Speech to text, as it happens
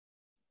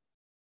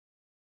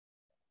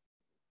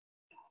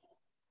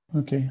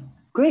Okay.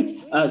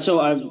 Great. So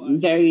I'm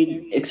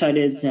very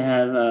excited to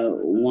have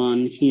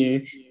Juan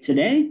here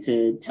today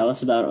to tell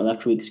us about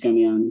Electroweak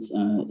skyrmions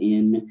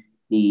in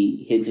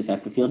the Higgs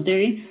effective field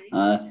theory,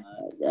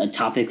 a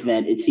topic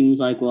that it seems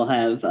like will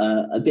have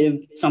a bit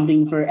of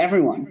something for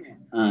everyone.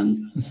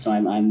 So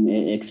I'm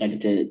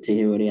excited to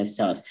hear what he has to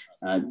tell us.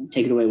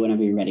 Take it away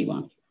whenever you're ready,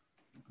 Juan.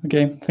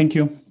 Okay, thank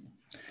you.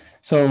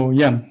 So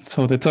yeah,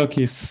 so the talk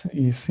is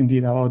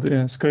indeed about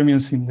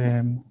skyrmions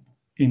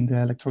in the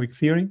electroweak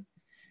theory,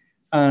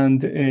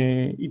 and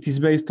it is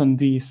based on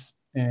these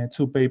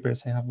two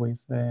papers I have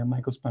with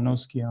Michael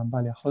Spanowski and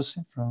Valia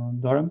Jose from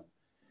Durham,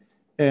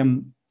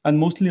 and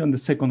mostly on the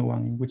second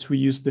one, in which we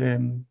use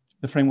the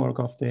framework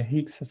of the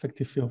Higgs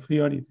effective field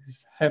theory,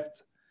 this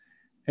HEFT,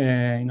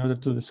 in order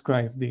to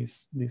describe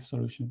these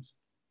solutions.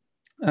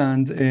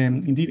 And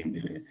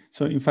indeed,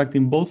 so in fact,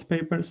 in both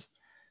papers,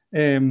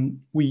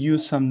 we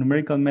use some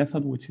numerical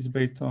method, which is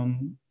based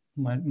on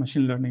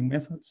machine learning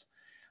methods.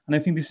 And I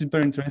think this is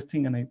very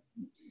interesting, and it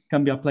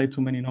can be applied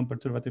to many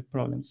non-perturbative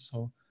problems.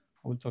 So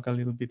I will talk a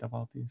little bit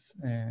about this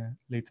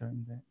later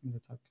in the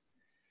talk.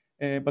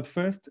 But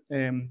first,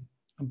 a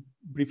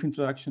brief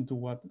introduction to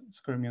what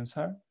skyrmions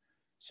are.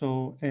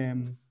 So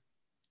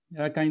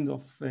they're a kind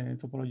of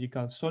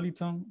topological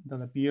soliton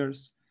that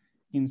appears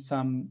in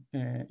some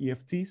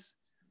EFTs.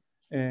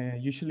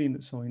 Usually, in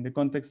the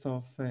context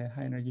of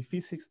high energy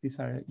physics, these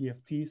are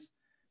EFTs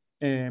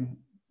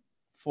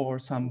for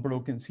some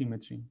broken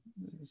symmetry,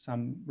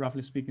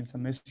 roughly speaking,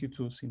 some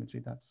SU2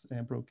 symmetry that's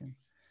broken.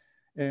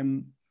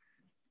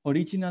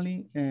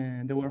 Originally,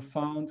 they were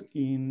found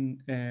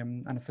in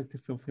an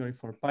effective field theory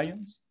for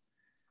pions.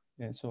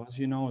 So as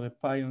you know, the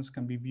pions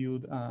can be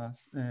viewed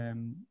as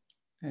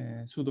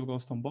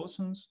pseudo-Goldstone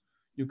bosons.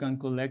 You can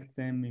collect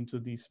them into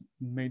this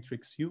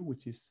matrix U,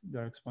 which is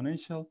their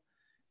exponential.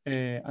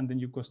 And then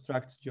you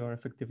construct your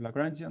effective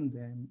Lagrangian,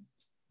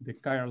 the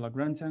chiral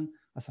Lagrangian,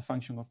 as a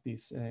function of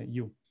this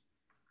U.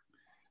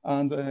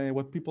 And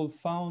what people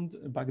found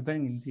back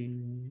then in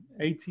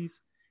the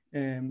 80s,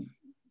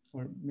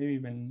 or maybe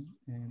even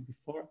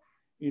before,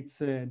 it's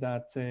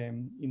that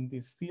in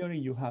this theory,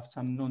 you have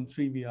some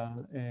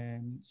non-trivial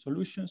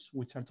solutions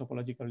which are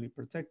topologically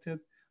protected,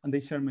 and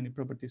they share many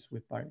properties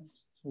with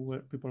baryons.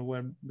 So people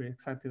were very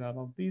excited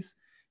about this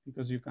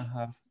because you can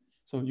have,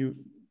 so you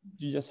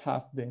just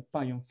have the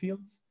pion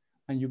fields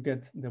and you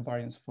get the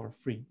baryons for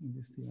free in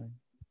this theory,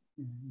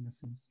 in a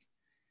sense.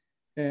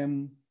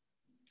 And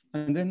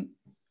then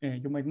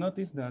you might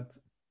notice that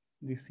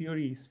this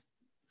theory is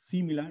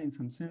similar in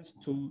some sense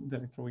to the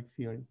electroweak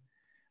theory.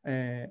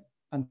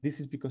 And this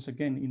is because,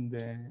 again, in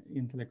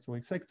the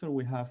electroweak sector,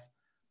 we have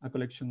a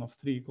collection of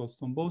 3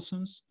 Goldstone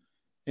bosons,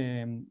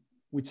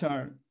 which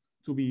are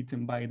to be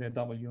eaten by the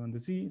W and the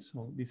Z.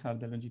 So these are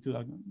the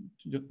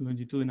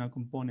longitudinal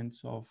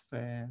components of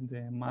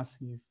the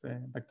massive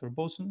vector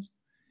bosons.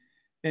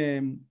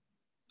 And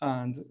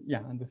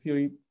the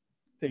theory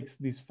takes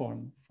this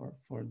form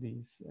for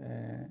these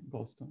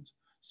Goldstones.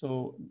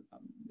 So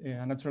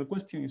a natural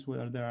question is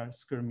whether there are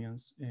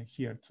skyrmions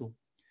here too.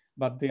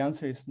 But the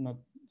answer is not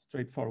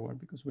straightforward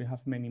because we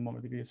have many more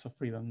degrees of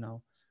freedom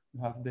now. We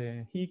have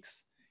the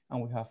Higgs,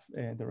 and we have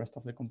the rest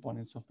of the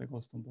components of the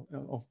Goldstone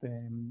of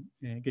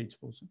the gauge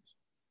bosons.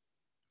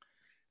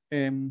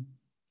 In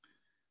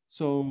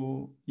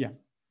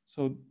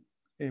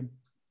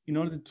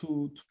order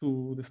to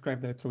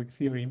describe the electroweak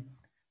theory,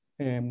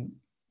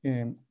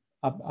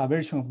 a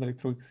version of the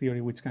electroweak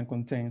theory which can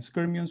contain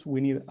skyrmions,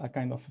 we need a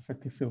kind of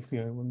effective field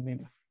theory. We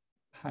need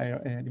higher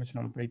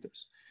dimensional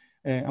operators.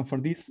 And for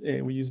this,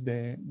 we use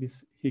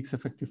this Higgs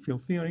effective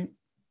field theory.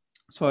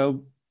 So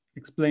I'll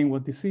explain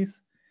what this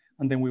is,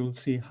 and then we will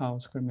see how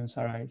skyrmions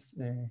arise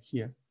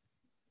here.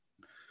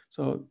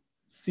 So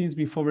since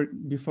before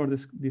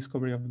the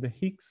discovery of the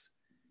Higgs,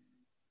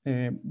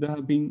 there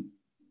have been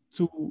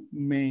 2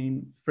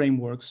 main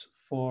frameworks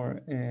for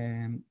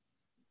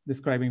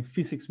describing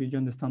physics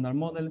beyond the standard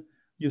model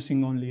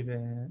using only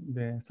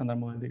the standard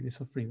model degrees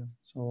of freedom.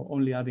 So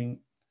only adding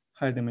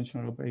higher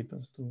dimensional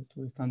operators to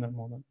the standard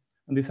model.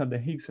 And these are the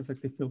Higgs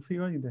effective field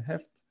theory, the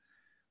HEFT,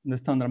 and the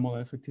standard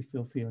model effective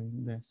field theory,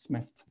 the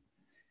SMEFT.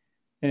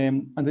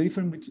 And the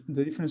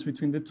difference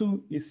between the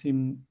two is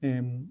in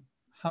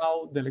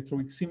how the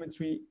electroweak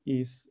symmetry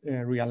is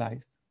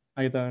realized,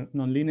 either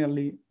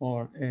non-linearly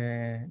or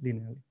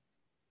linearly.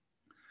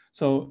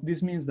 So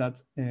this means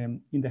that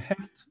in the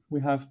HEFT,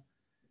 we have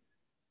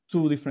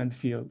 2 different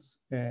fields: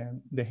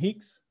 the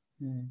Higgs,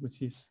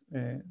 which is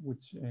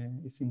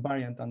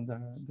invariant under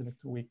the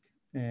electroweak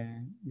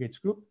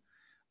gauge group,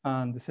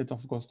 and the set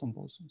of Goldstone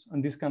bosons.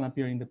 And this can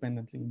appear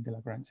independently in the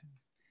Lagrangian.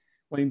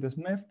 While in the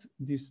SMEFT,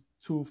 these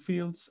 2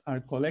 fields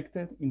are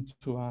collected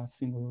into a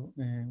single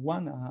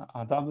one,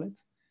 a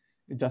doublet,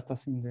 just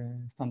as in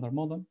the standard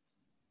model.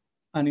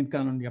 And it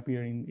can only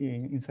appear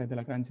inside the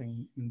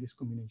Lagrangian in this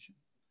combination.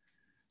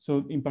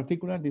 So in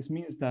particular, this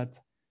means that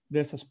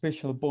there's a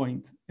special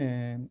point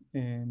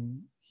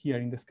here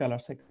in the scalar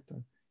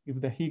sector. If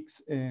the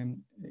Higgs,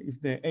 if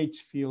the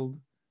H field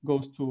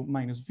goes to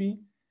 -v,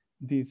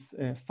 this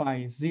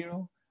phi is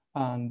 0,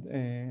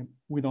 and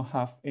we don't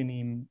have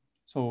any,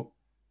 so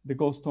the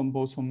Goldstone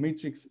boson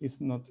matrix is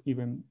not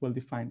even well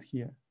defined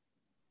here.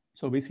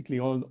 So basically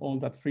all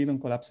that freedom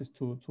collapses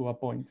to a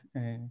point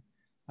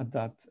at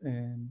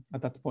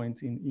that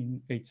point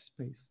in H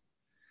space.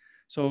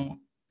 So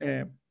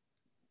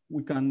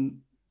we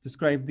can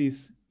describe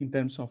this in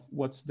terms of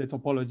what's the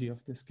topology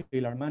of the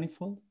scalar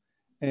manifold.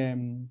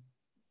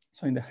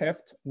 So in the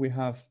HEFT, we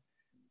have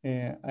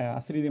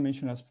a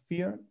three-dimensional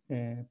sphere,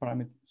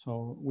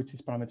 which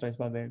is parameterized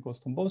by the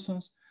Goldstone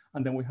bosons.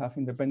 And then we have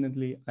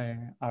independently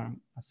a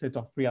set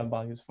of real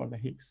values for the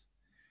Higgs.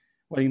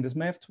 While in the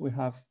SMEFT, we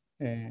have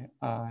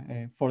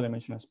a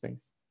four-dimensional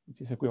space, which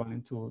is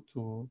equivalent to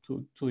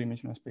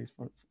two-dimensional space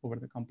over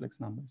the complex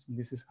numbers. And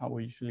this is how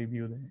we usually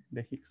view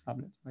the Higgs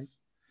tablet, right?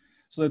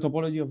 So the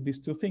topology of these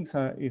two things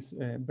is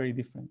very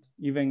different.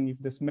 Even if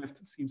the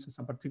SMEFT seems as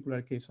a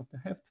particular case of the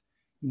HEFT,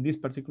 in this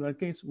particular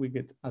case, we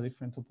get a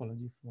different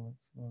topology for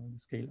the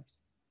scalars.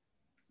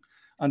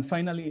 And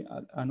finally,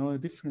 another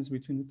difference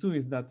between the two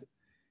is that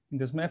in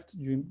the SMEFT,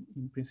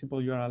 in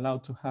principle, you are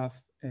allowed to have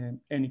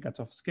any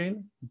cutoff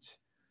scale, which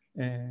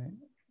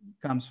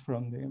comes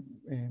from the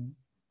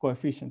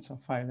coefficients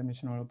of higher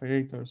dimensional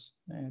operators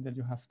that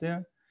you have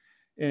there.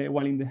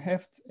 While in the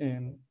HEFT,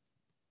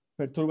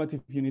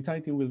 perturbative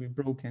unitarity will be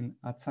broken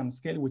at some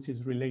scale, which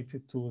is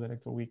related to the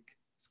Electroweak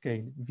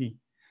scale V.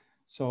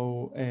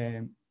 So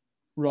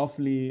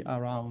roughly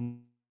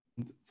around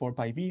 4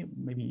 pi V,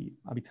 maybe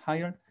a bit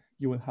higher,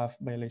 you will have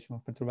violation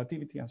of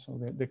perturbativity. And so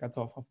the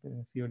cutoff of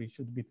the theory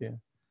should be there.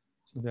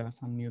 So there are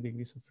some new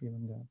degrees of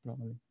freedom there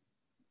probably.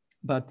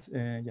 But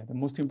yeah, the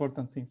most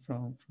important thing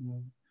from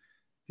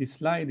this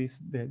slide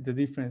is the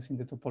difference in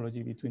the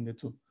topology between the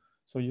two.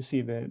 So you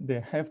see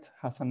the HEFT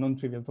has a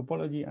non-trivial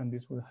topology, and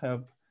this will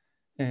help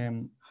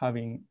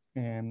having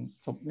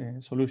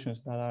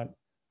solutions that are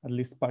at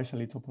least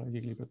partially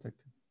topologically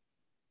protected.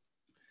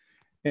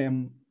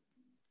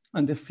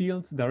 And the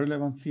fields, the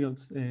relevant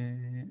fields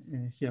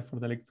here for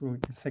the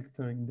Electroweak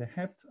sector in the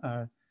HEFT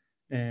are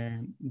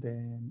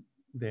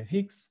the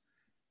Higgs,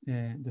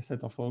 the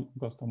set of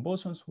Goldstone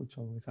bosons, which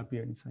always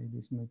appear inside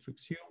this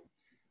matrix U,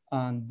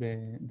 and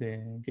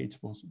the gauge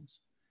bosons.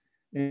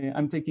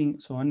 I'm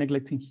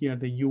neglecting here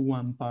the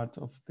U1 part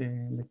of the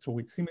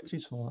Electroweak symmetry,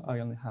 so I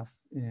only have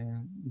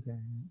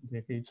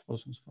the gauge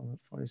bosons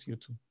for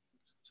SU2.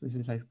 So this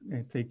is like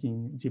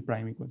taking G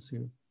prime equals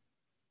 0.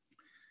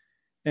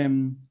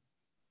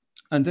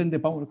 And then the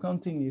power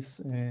counting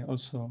is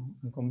also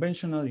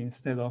unconventional.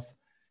 Instead of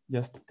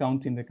just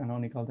counting the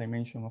canonical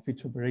dimension of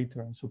each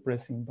operator and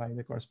suppressing by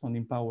the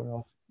corresponding power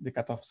of the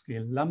cutoff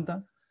scale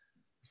lambda,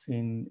 as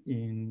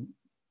in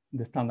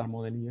the standard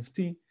model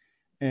EFT,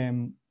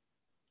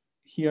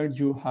 here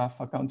you have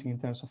a counting in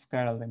terms of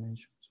chiral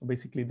dimension. So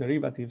basically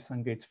derivatives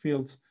and gauge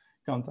fields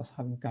count as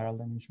having chiral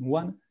dimension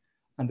 1,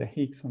 and the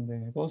Higgs and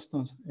the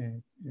Goldstones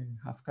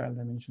have chiral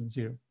dimension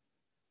 0.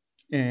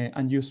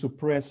 And you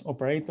suppress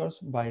operators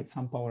by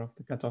some power of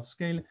the cutoff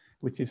scale,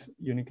 which is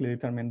uniquely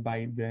determined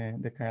by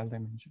the chiral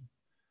dimension.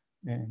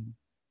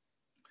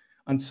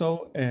 And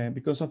so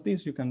because of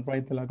this, you can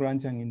write the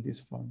Lagrangian in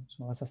this form.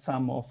 So as a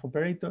sum of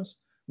operators,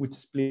 which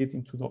split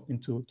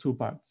into two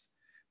parts.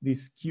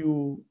 This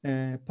Q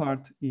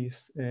part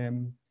is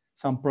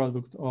some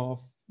product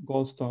of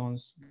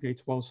Goldstones,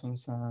 gauge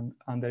bosons,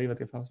 and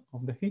derivative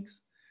of the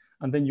Higgs.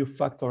 And then you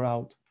factor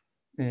out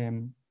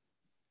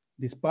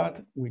this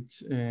part,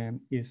 which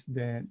is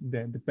the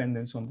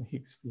dependence on the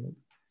Higgs field.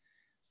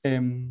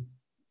 And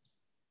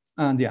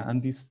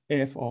this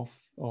f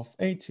of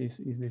h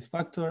is this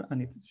factor,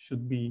 and it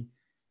should be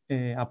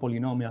a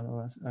polynomial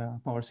or a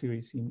power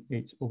series in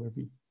h over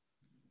v.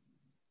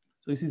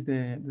 So this is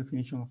the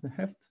definition of the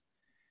HEFT.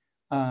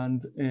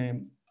 And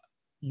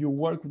you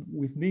work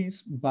with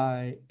this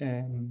by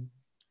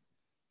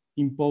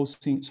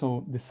imposing,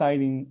 so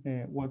deciding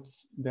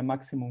what's the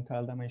maximum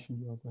chiral dimension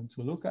you are going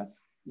to look at.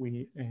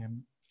 We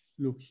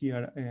look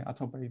here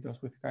at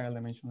operators with chiral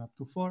dimension up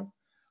to 4,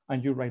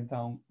 and you write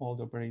down all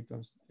the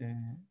operators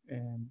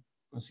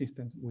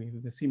consistent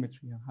with the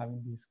symmetry and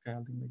having this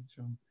chiral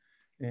dimension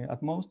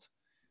at most.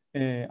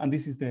 And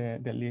this is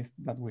the list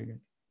that we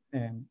get.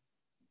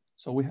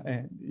 So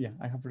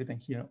I have written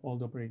here all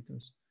the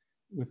operators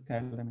with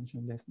chiral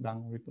dimension less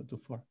than or equal to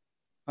 4.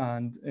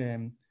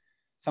 And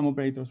some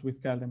operators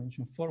with chiral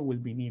dimension 4 will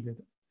be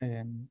needed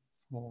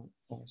for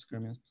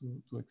skyrmions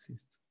to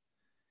exist.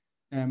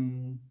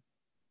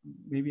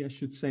 Maybe I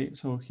should say,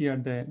 so here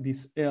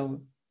this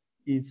L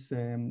is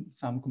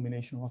some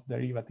combination of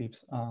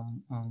derivatives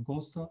and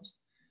Goldstones,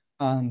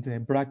 and the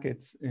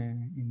brackets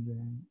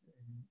in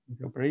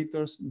the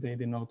operators, they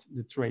denote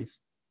the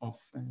trace of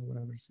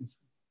whatever is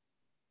inside.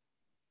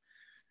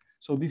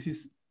 So this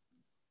is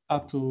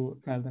up to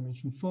chiral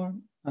dimension 4,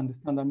 and the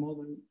standard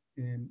model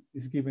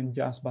is given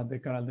just by the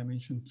chiral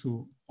dimension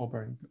 2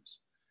 operators.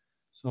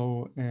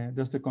 So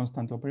there's the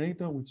constant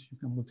operator, which you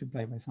can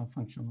multiply by some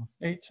function of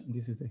h, and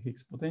this is the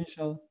Higgs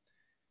potential.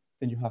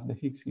 Then you have the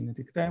Higgs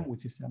kinetic term,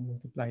 which is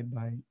multiplied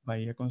by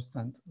a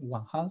constant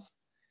 1/2.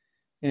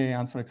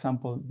 And for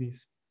example,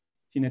 this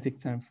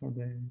kinetic term for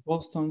the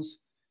Goldstones.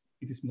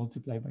 It is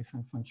multiplied by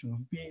some function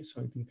of B,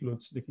 so it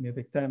includes the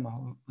kinetic term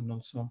and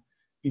also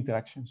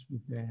interactions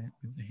with the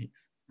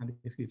Higgs. And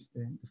this gives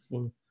the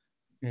full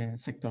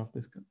sector of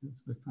the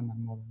standard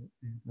model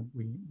that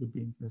we would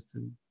be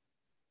interested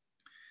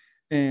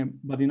in.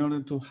 But in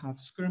order to have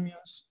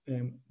skyrmions,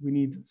 we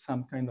need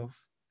some kind of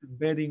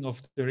embedding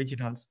of the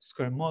original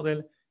Skyrm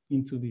model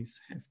into this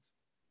HEFT.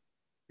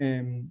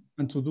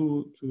 And to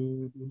do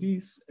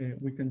this,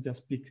 we can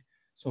just pick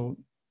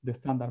the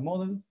standard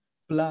model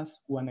plus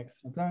one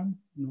extra term,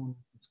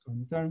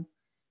 non-Skyrm term,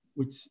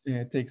 which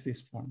takes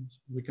this form. So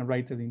we can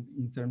write it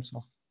in terms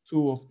of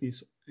two of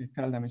these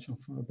chiral dimension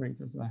for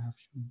operators that I have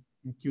shown,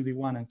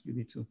 QD1 and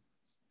QD2.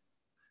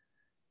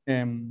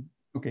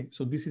 Okay,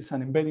 so this is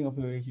an embedding of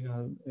the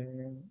original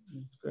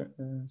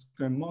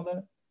Skyrm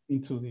model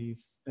into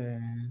this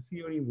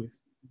theory with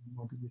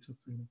more degrees of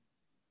freedom.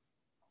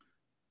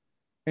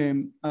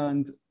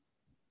 And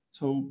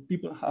so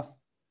people have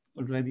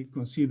already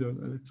considered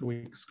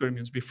electroweak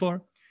skyrmions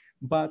before,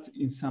 but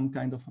in some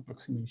kind of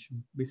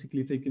approximation,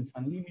 basically taking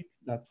some limit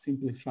that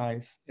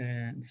simplifies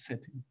the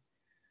setting.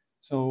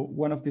 So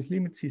one of these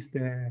limits is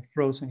the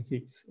frozen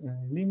Higgs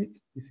limit.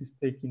 This is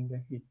taking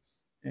the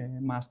Higgs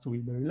mass to be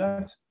very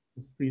large,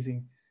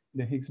 freezing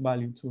the Higgs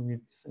value to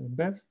its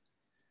BeV.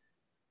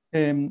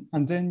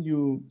 And then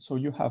you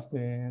have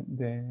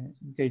the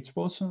gauge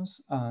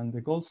bosons and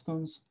the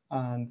Goldstones,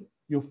 and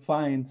you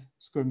find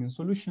skyrmion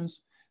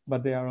solutions,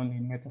 but they are only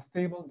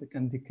metastable. They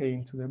can decay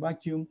into the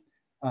vacuum,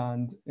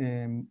 and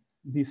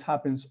this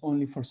happens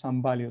only for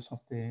some values of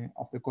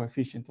the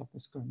coefficient of the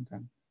Skyrm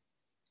term.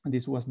 And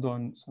this was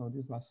done, so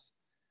this was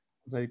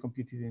already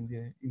computed in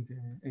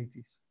the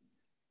 80s.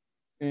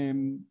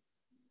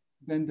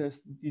 Then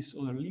there's this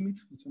other limit,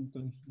 which I'm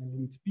calling here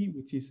limit P,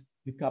 which is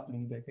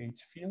decoupling the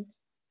gauge field.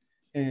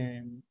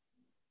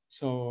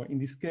 So in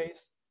this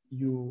case,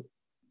 you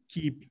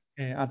keep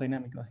a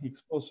dynamical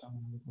Higgs boson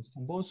and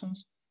Goldstone bosons,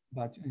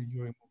 but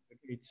you remove the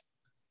gauge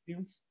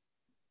fields.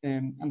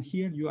 And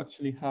here you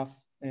actually have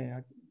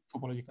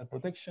topological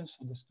protection,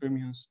 so the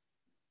skyrmions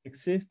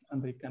exist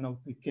and they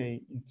cannot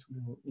decay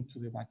into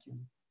the vacuum.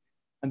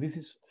 And this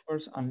is, of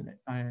course,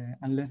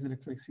 unless the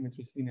electroweak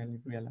symmetry is linearly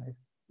realized.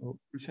 So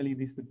crucially,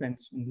 this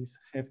depends on this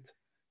HEFT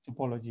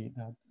topology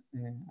that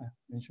I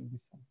mentioned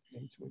before.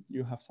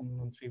 You have some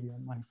non-trivial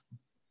manifold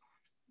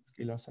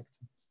scalar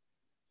sector.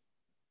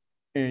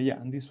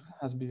 Yeah, and this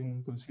has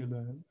been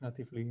considered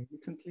relatively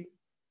recently.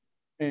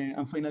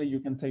 And finally, you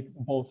can take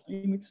both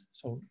limits,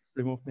 so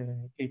remove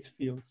the gauge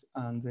fields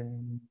and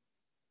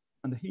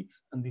the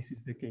Higgs, and this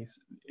is the case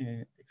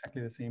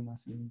exactly the same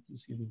as in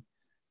QCD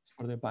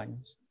for the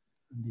baryons.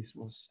 And this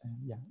was,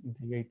 yeah, in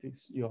the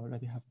 80s, you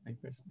already have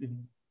papers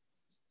dealing.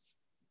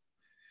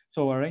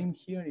 So our aim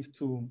here is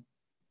to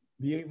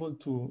be able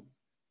to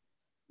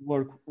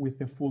work with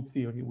the full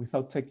theory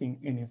without taking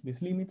any of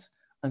these limits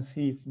and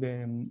see if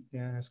the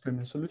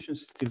skyrmion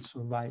solutions still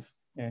survive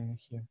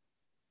here.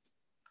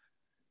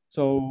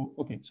 So,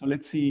 okay, so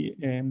let's see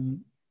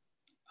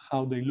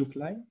how they look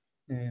like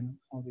and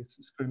how these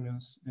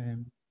skyrmions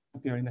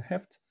appear in the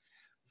HEFT.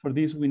 For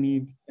this, we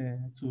need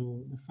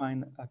to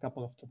define a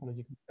couple of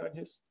topological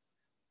charges.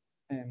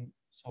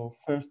 So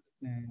first,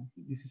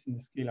 this is in the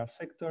scalar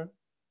sector.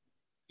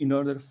 In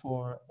order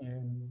for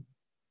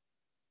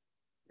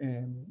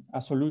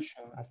a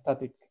solution, a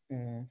static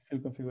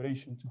field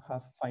configuration to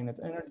have finite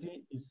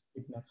energy,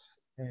 it must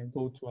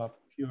go to a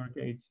pure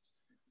gauge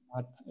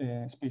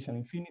at spatial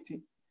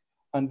infinity.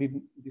 And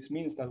this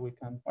means that we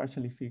can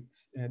partially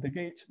fix the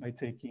gauge by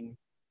taking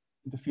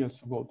the fields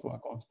to go to a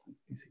constant,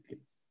 basically.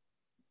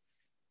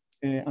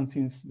 And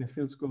since the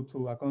fields go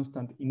to a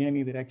constant in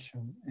any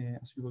direction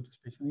as you go to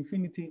spatial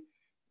infinity,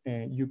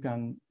 you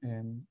can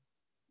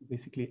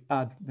basically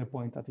add the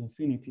point at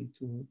infinity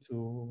to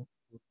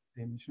the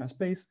dimensional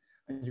space,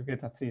 and you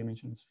get a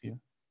three-dimensional sphere.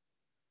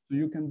 So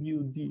you can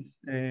view this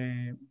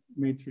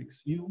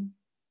matrix U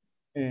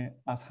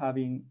as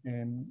having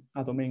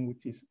a domain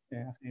which is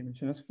a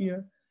three-dimensional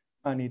sphere,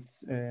 and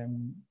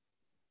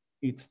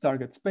its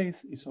target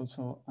space is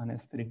also an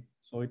S3.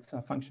 So it's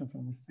a function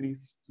from S3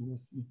 to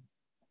S3.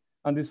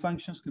 And these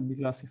functions can be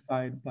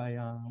classified by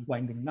a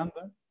winding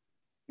number,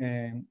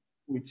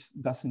 which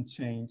doesn't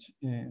change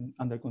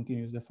under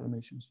continuous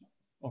deformations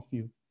of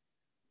U.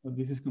 So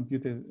this is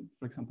computed,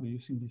 for example,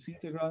 using this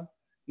integral.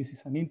 This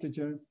is an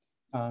integer,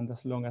 and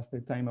as long as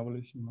the time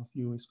evolution of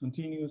U is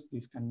continuous,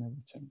 this can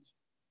never change.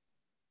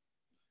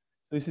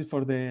 So this is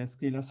for the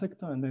scalar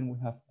sector, and then we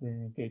have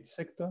the gauge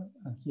sector.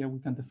 And here we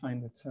can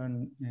define the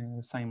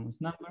Chern-Simons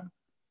number,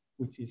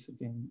 which is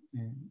again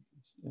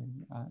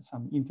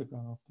some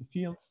integral of the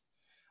fields.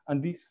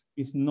 And this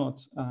is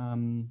not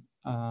an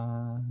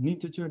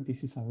integer,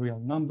 this is a real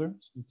number,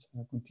 so it's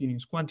a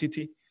continuous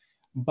quantity.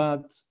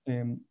 But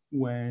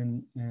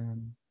when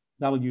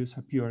W is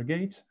a pure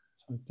gauge,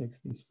 so it takes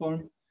this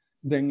form,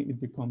 then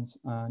it becomes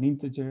an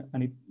integer,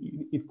 and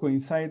it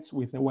coincides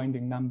with the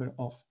winding number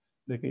of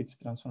the gauge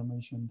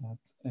transformation that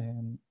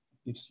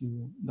gives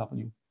you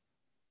W.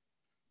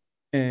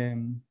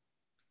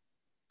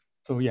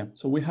 So yeah,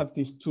 so we have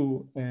these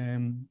two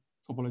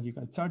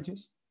topological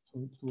charges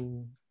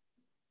to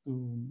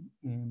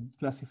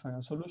classify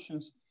our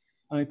solutions.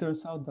 And it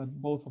turns out that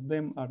both of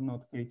them are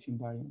not gauge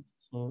invariant.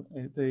 So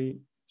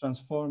they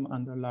transform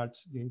under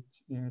large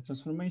gauge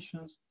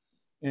transformations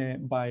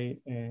by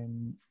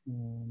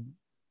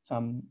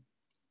some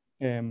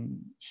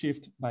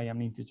shift by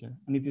an integer.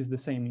 And it is the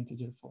same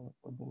integer for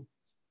both.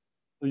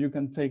 So you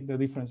can take the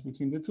difference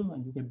between the two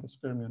and you get the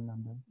Skyrmion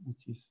number,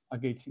 which is a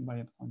gauge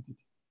invariant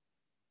quantity.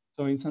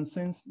 So in some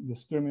sense, the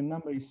Skyrmion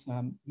number is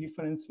a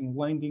difference in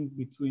winding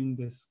between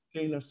the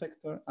scalar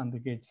sector and the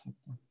gauge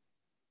sector.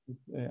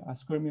 A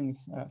Skyrmion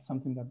is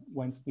something that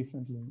winds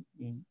differently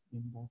in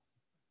both.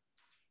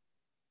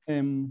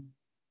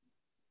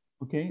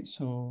 Okay,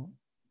 so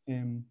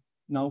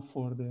now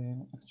for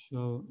the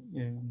actual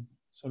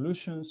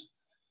solutions,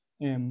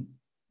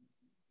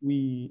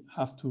 we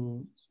have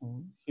to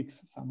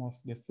fix some of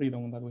the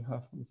freedom that we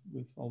have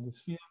with all these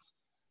fields.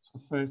 So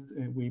first,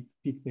 we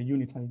pick the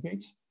unitary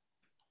gauge.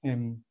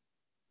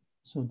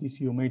 So this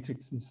U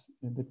matrix is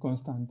the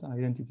constant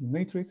identity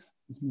matrix.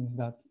 This means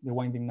that the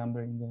winding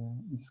number in the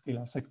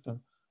scalar sector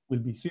will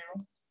be 0,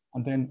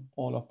 and then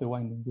all of the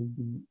winding will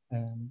be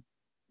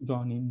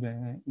done in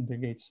the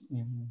gauge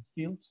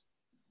fields.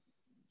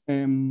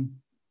 And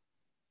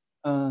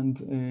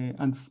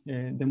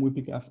then we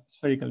pick a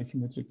spherically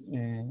symmetric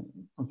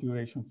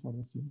configuration for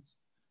the fields.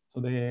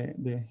 So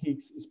the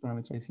Higgs is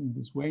parameterized in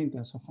this way in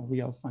terms of a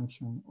real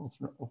function of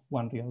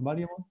one real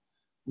variable,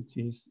 which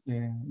is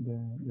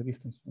the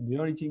distance from the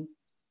origin,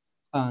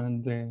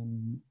 and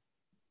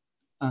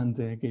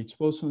the gauge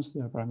bosons,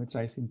 they are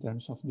parameterized in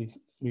terms of these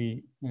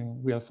three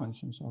real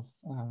functions of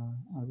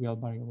a real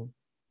variable.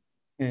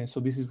 So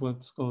this is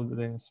what's called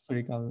the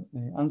spherical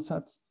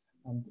ansatz,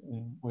 and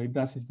what it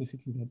does is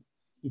basically that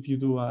if you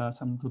do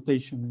some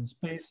rotation in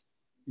space,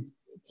 it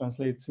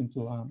translates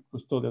into a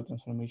custodial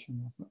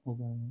transformation of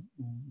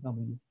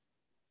W.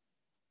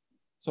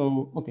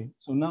 So okay,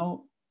 so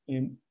now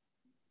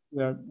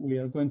we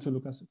are going to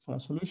look for a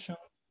solution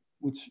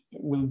which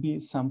will be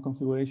some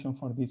configuration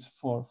for these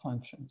four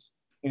functions: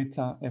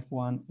 eta,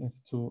 F1,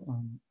 F2,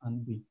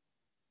 and B.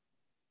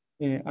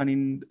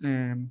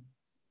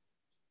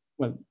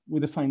 Well, we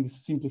define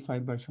this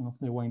simplified version of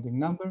the winding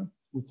number,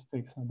 which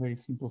takes a very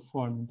simple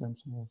form in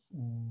terms of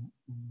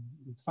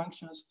these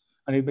functions,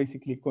 and it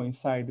basically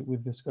coincides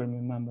with the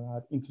Skyrmion number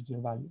at integer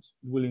values.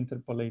 It will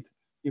interpolate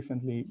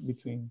differently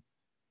between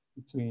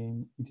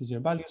integer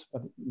values,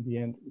 but in the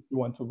end, if you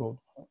want to go,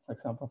 for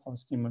example, from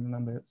Skyrmion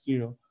number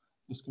 0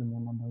 to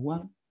Skyrmion number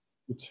 1,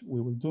 which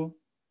we will do,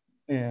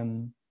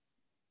 then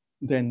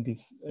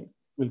this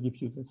will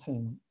give you the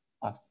same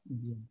path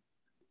in the end.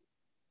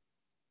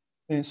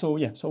 So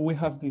yeah, so we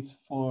have these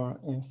four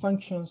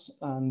functions,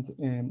 and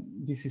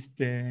this is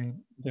the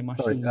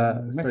machine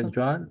learning method.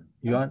 Sorry,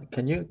 Juan,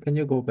 can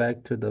you go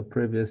back to the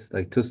previous,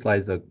 like 2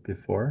 slides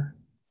before?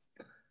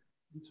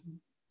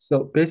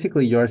 So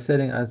basically, you're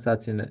setting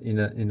ansatz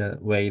in a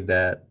way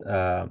that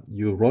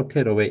you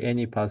rotate away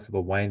any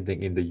possible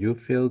winding in the U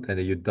field, and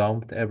then you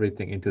dumped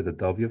everything into the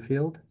W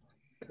field.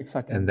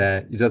 Exactly. And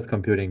then you're just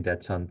computing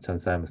that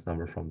Chern-Simons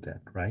number from that,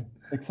 right?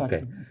 Exactly.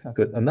 Okay.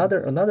 Exactly. Good.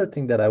 Another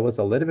thing that I was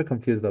a little bit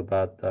confused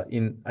about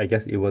I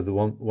guess it was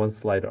one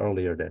slide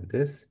earlier than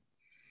this.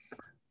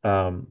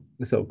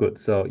 So good.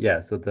 So yeah.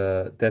 So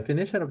the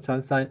definition of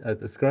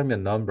the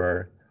Skyrmion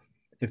number.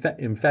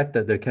 In fact,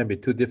 that there can be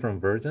 2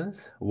 different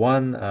versions.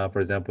 One, for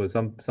example,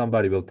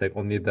 somebody will take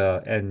only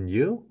the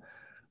NU,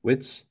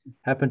 which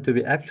happen to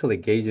be actually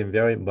gauge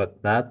invariant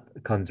but not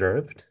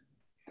conserved.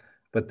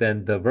 But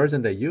then the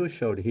version that you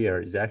showed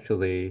here is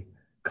actually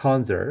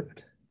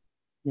conserved,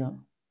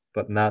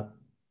 but not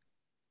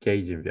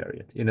gauge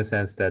invariant, in a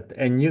sense that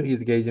NU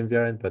is gauge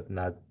invariant but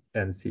not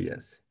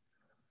NCS.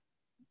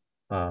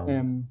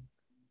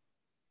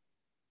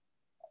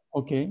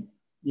 Okay.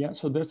 Yeah.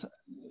 So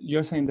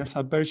you're saying there's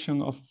a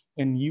version of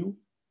NU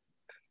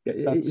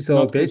that's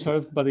not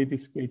conserved, but it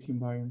is gauge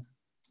invariant.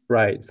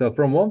 Right. So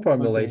from one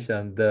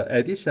formulation, the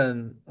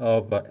addition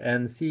of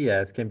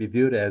NCS can be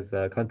viewed as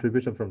a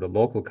contribution from the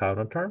local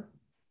counter term.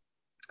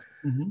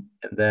 And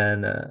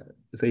then,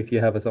 so if you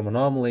have some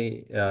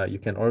anomaly, you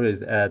can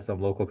always add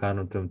some local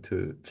counter term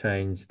to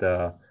change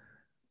the,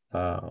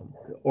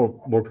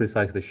 or more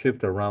precisely,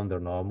 shift around the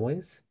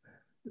anomalies.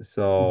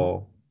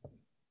 So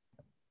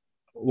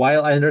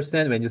while I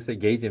understand when you say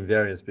gauge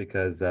invariance,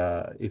 because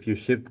if you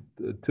shift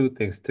 2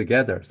 things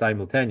together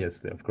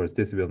simultaneously, of course,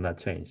 this will not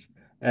change.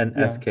 And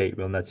SK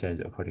will not change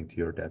according to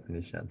your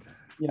definition.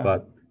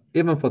 But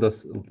even for the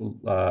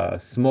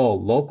small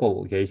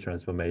local gauge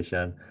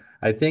transformation,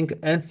 I think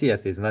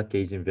NCS is not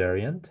gauge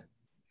invariant.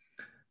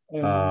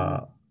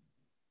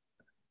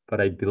 But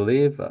I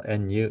believe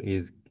NU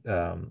is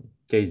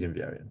gauge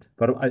invariant.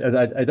 But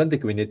I don't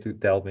think we need to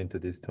delve into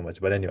this too much.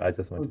 But anyway, I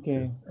just wanted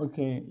to.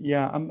 Okay.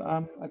 Yeah,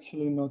 I'm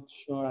actually not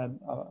sure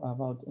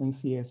about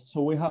NCS.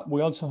 So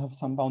we also have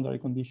some boundary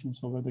conditions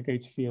over the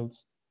gauge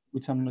fields,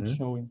 which I'm not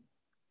showing.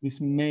 This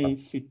may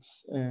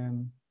fix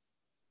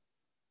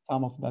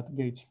some of that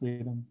gauge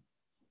freedom.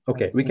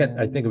 Okay, but, we can.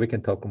 I think we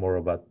can talk more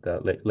about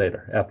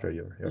later after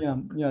your.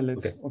 Yeah.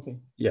 Let's. Okay.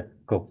 Yeah.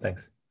 Cool.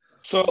 Thanks.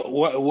 So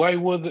why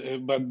would,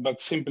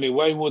 but simply,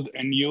 why would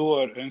NU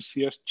or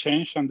NCS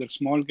change under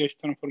small gauge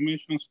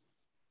transformations?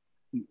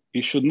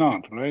 It should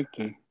not, right?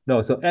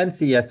 No, so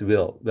NCS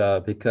will,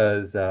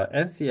 because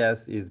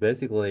NCS is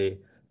basically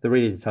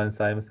 3D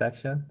Chern-Simons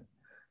section.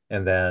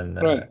 And then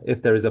Right.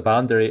 if there is a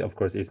boundary, of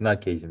course, it's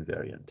not gauge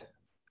invariant,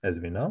 as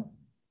we know.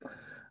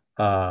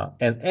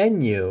 And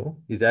NU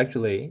is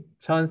actually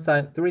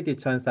 3D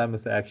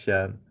Chern-Simons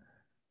action,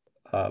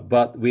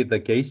 but with the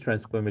gauge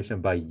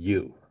transformation by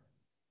U.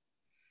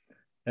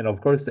 And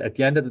of course, at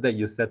the end of the day,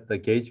 you set the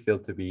gauge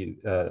field to be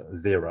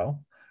 0.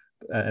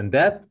 And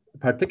that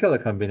particular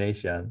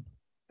combination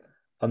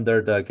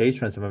under the gauge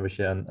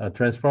transformation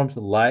transforms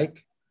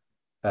like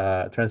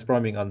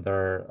transforming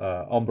under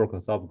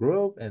unbroken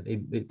subgroup, and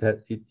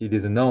it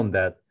is known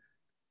that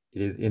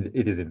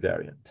it is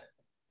invariant.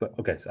 But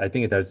okay, so I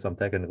think there's some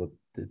technical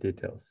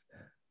details.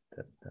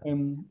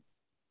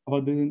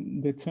 About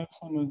the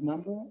Chern-Simons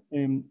number,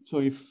 so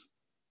if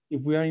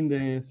we are in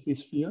the 3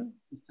 sphere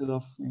instead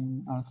of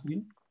in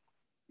R3,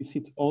 is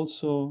it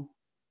also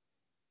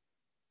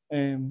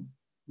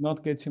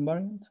not gauge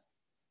invariant?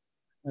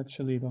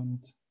 Actually,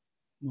 don't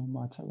know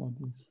much about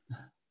this.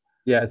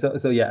 Yeah,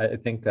 so yeah, I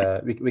think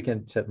we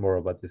can chat more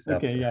about this.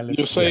 Okay, after. yeah.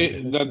 You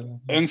say that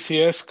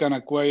NCS can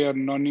acquire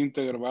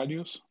non-integer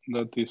values.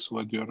 That is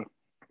what you're.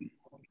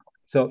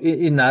 So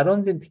it not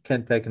only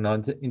can take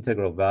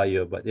non-integral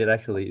value, but it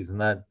actually is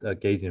not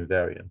gauge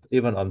invariant,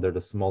 even under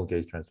the small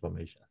gauge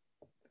transformation.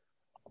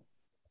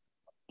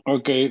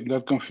 Okay,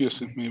 that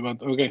confuses me,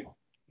 but okay,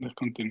 let's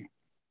continue.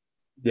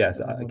 Yes,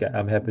 okay,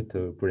 I'm happy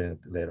to put it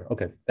later.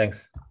 Okay,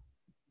 thanks.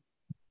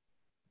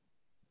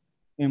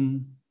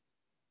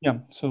 Yeah,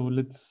 so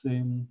let's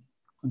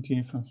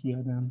continue from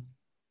here then.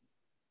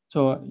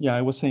 So yeah,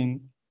 I was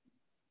saying,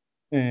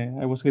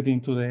 I was getting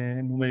to the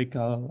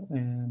numerical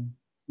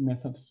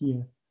method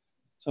here.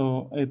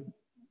 So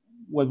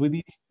what we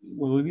did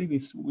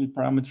is we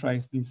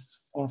parameterized these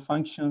 4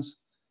 functions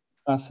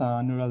as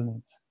a neural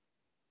net.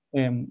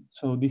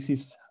 So this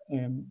is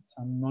a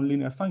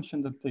nonlinear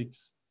function that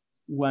takes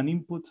 1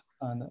 input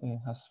and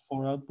has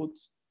 4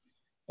 outputs.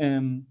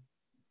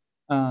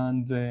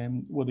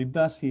 What it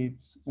does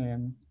is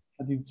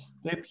at each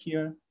step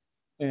here,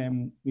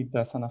 it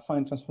does an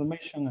affine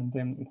transformation, and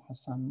then it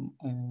has some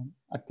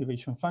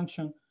activation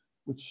function,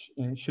 which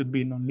should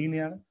be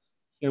nonlinear.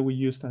 Here we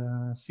used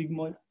a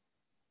sigmoid,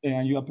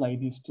 and you apply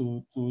this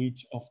to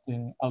each of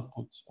the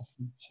outputs of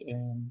each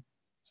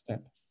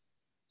step.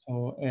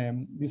 So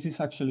this is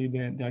actually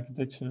the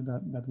architecture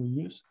that we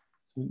use.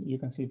 So you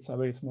can see it's a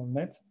very small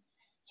net.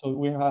 So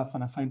we have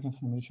an affine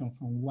transformation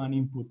from 1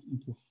 input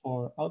into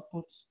 4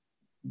 outputs.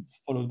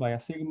 It's followed by a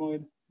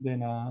sigmoid,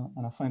 then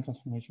an affine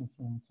transformation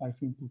from 5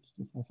 inputs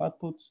to 5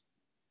 outputs,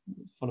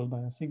 followed by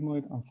a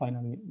sigmoid, and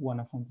finally 1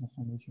 affine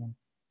transformation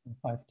from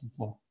 5 to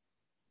 4.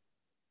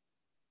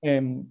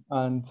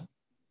 And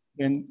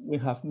then we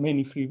have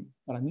many free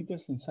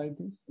parameters inside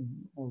this,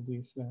 in all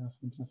these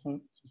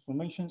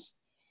transformations.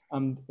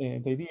 And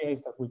the idea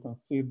is that we can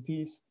feed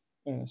this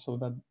so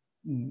that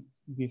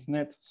this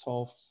net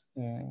solves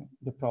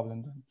the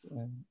problem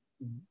that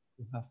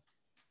we have.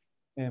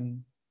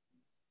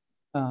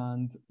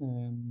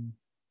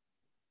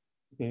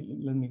 Okay,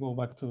 let me go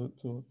back to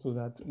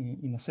that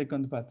in a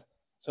second. But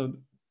so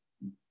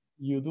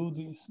you do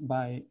this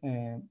by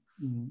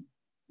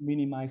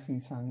minimizing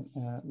some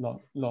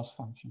loss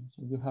function.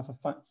 So you have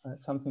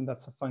something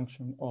that's a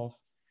function of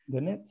the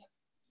net,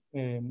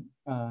 and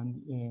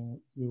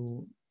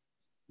you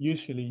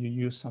usually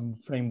use some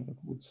framework,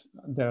 which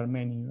there are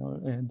many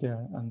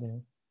there, and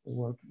they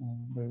work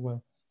very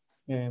well.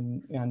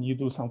 And you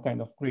do some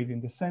kind of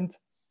gradient descent,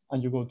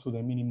 and you go to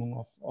the minimum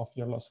of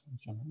your loss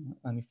function.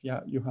 And if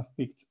you have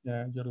picked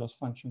your loss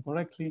function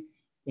correctly,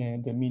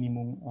 the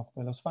minimum of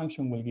the loss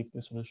function will give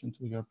the solution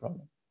to your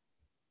problem.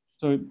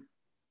 So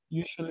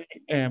usually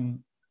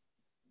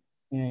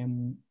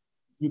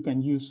you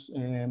can use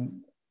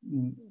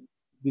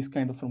this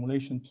kind of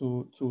formulation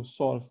to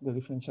solve the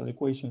differential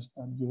equations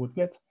that you would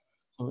get.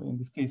 So in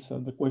this case,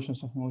 the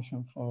equations of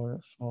motion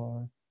for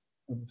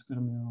the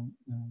Skyrmion,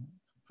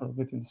 for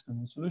getting the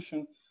Skyrmion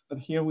solution. But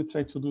here we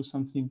try to do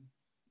something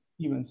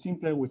even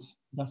simpler, which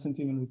doesn't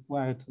even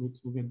require to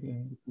get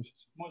the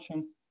equations of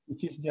motion,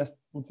 which is just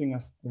putting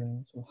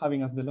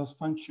having as the loss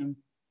function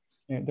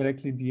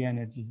directly the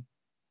energy.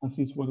 And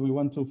since what we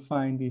want to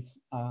find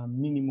is a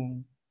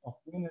minimum of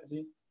the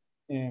energy,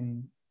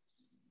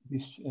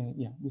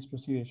 this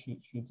procedure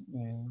should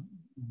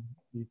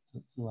be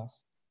to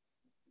us.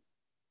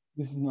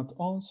 This is not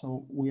all,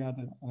 so we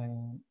added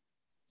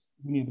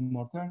we need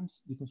more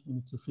terms because we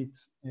need to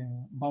fix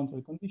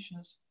boundary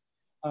conditions.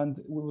 And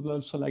we would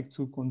also like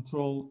to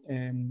control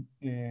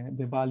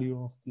the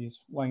value of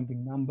this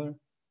winding number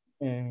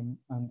and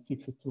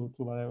fix it to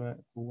whatever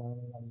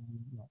value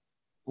we want.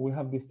 So we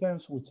have these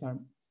terms which are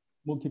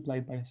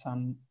multiplied by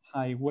some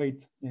high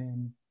weight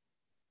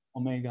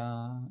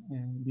omega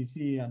dc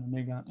and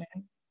omega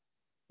n.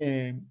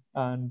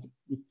 And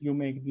if you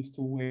make these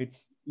two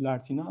weights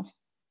large enough,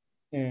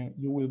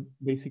 you will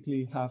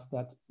basically have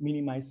that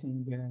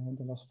minimizing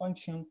the loss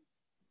function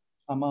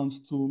amounts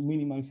to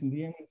minimizing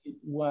the energy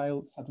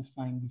while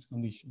satisfying these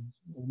conditions,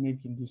 or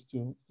making these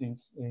two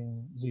things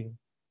zero.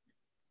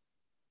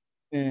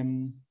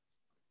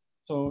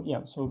 So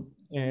yeah, so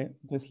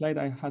the slide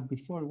I had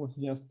before was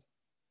just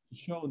to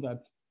show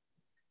that.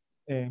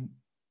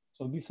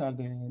 So these are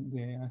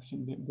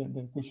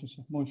the equations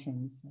of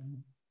motion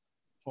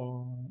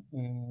for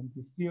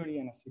this theory,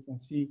 and as you can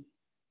see,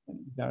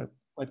 they are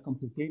quite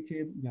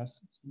complicated.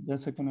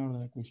 There's second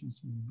order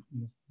equations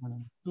in 1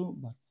 and 2,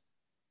 but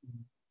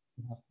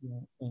we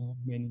have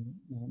many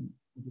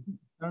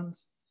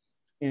terms.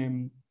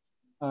 And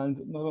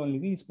not only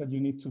this, but you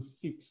need to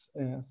fix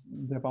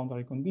the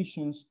boundary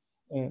conditions.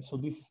 So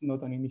this is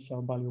not an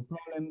initial value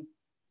problem.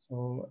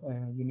 So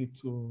you need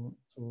to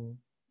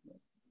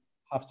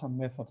have some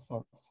method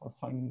for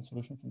finding the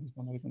solution for these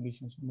boundary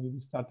conditions. So maybe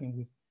starting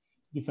with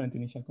different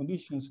initial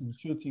conditions and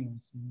shooting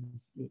and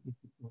seeing if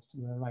it goes to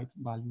the right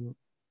value.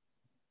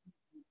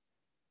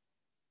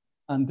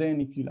 And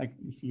then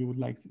if you would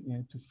like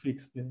to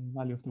fix the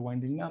value of the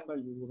winding number,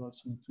 you would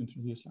also need to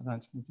introduce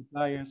Lagrange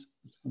multipliers,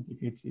 which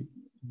complicates it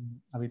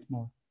a bit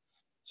more.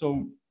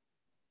 So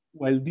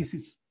while this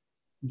is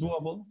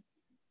doable,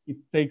 it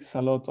takes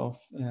a lot of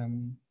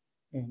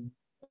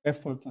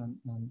effort and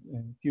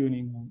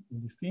tuning on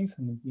these things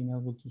and being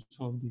able to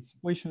solve these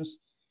equations.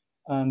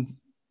 And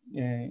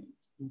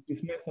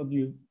this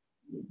method,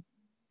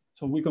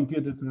 so we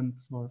computed them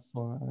for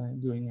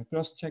doing a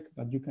cross check,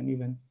 but you can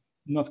even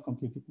not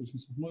compute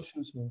equations of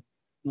motion, so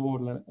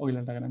no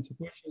Euler-Lagrange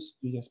equations.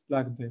 You just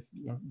plug the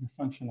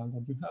functional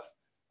that you have,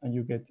 and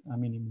you get a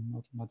minimum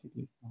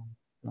automatically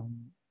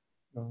from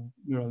your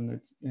neural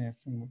net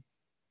framework.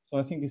 So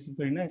I think this is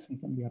very nice and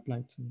can be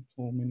applied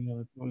to many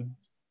other problems.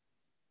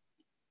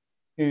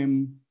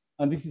 And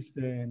this is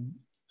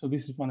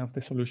this is one of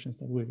the solutions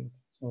that we get.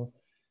 So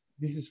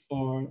this is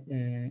for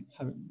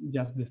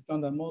just the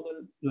standard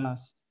model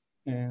plus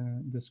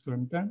the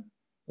Skyrm term.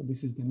 So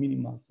this is the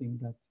minimal thing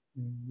that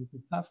you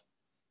could have.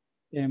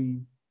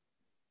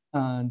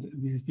 And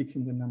this is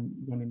fixing the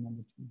running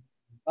number to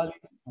value,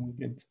 and we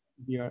get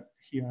here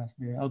as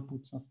the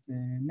outputs of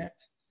the net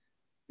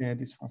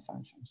these four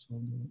functions.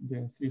 So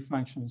the three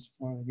functions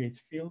for gauge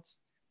fields,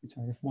 which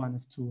are F1,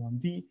 F2,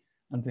 and V,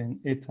 and then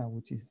eta,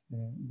 which is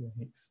the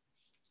Higgs.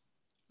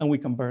 And we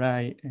can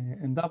vary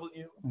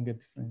NW and get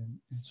different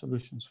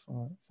solutions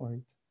for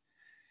it.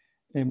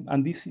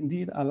 And this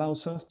indeed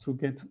allows us to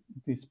get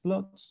these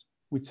plots,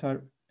 which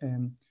are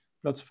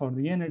plots for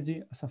the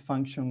energy as a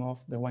function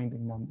of the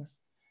winding number.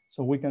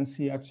 So we can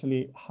see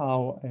actually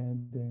how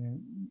the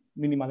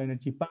minimal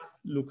energy path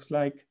looks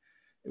like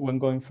when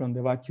going from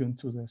the vacuum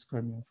to the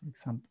skyrmion, for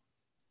example.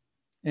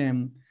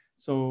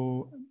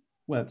 So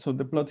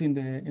the plot in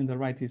the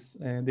right is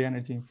the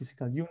energy in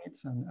physical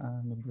units, and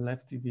on the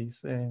left it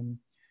is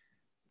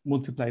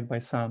multiplied by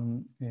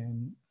some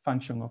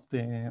function of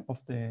the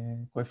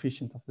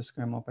coefficient of the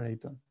Skyrm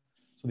operator.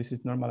 So this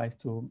is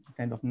normalized to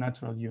kind of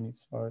natural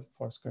units for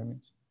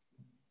skyrmions.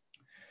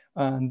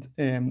 And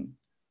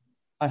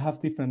I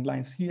have different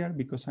lines here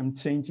because I'm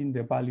changing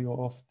the value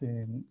of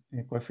the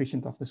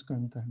coefficient of the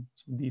Skyrm term.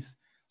 So this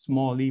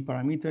small e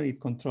parameter, it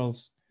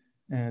controls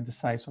the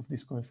size of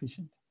this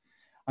coefficient.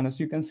 And as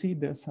you can see,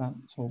 there's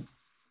so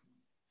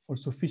for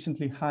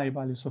sufficiently high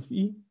values of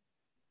E,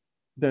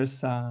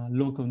 there's a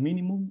local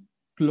minimum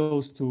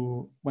close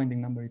to winding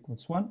number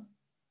equals 1,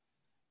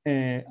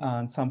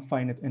 and some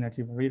finite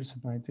energy barrier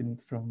separating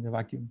it from the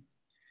vacuum.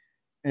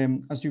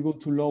 As you go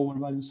to lower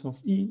values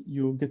of E,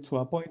 you get to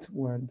a point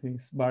where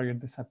this barrier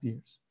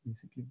disappears,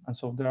 basically. And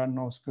so there are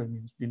no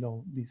skyrmions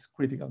below this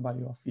critical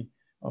value of E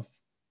of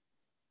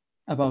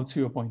about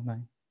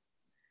 0.9.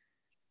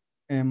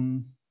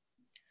 And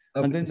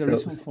then the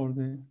reason for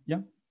the,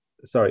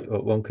 Sorry,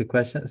 one quick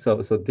question. So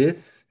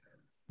this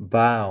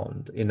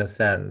bound, in a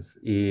sense,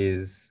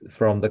 is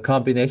from the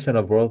combination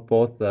of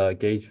both the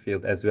gauge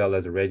field as well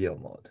as radial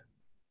mode,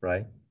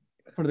 right?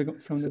 From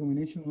the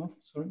combination of,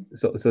 sorry?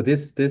 So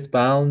this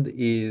bound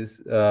is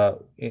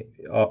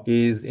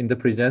in the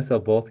presence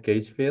of both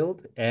gauge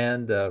field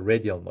and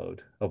radial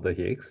mode of the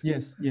Higgs.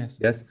 Yes.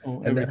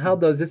 Oh, and then how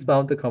does this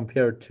bound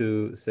compare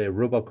to, say,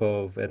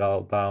 Rubakov et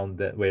al.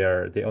 Bound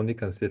where they only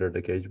consider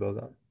the gauge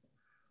boson?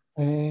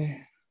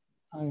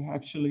 I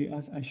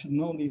should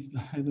know this,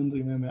 but I don't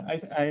remember.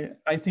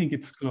 I think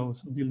it's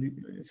close. So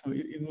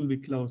it will be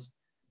close.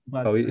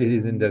 But it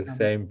is in the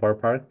same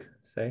ballpark,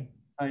 say?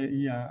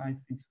 Yeah, I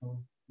think so.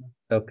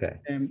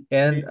 Okay. And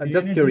I'm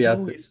just curious.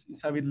 Is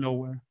a bit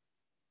lower.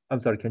 I'm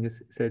sorry, can you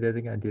say that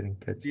again? I didn't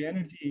catch. The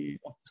energy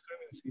of the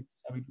skyrmions is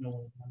a bit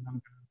lower than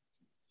number.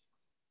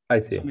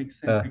 I see. So it makes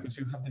sense because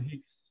you have the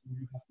Higgs.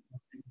 You have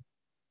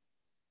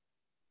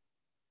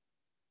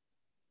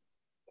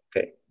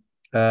Okay.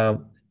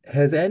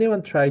 Has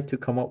anyone tried to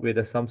come up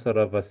with some sort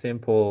of a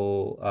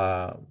simple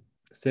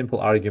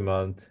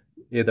argument,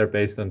 either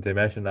based on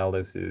dimension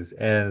analysis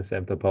and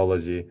same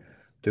topology,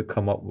 to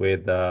come up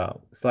with a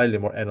slightly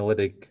more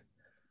analytic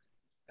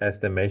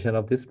estimation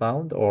of this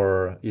bound,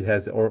 or it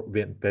has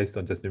been based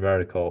on just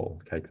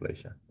numerical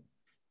calculation?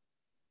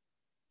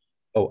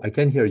 Oh, I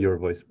can hear your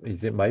voice.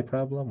 Is it my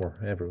problem or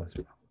everyone's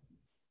problem?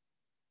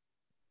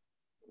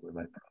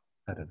 My problem.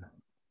 I don't know.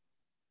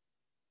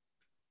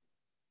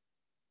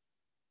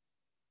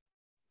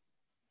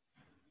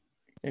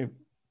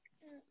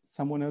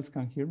 Someone else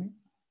can hear me?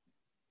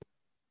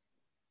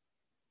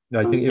 No,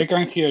 I think I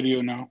can hear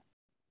you now.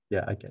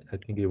 Yeah, I can. I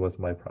think it was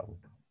my problem.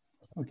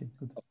 Okay,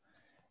 good.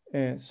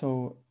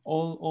 So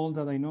all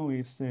that I know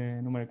is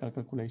numerical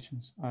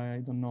calculations.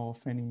 I don't know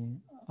of any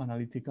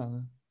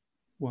analytical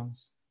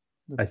ones.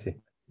 I see.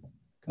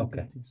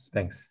 Okay,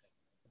 thanks.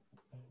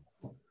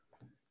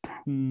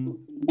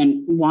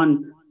 And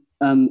one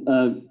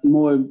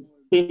more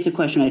basic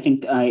question. I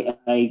think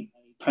I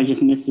probably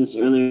just missed this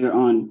earlier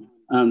on.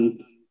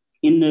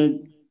 In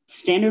the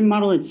standard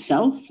model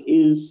itself,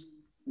 is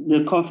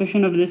the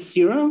coefficient of this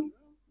 0?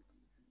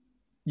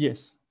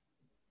 Yes.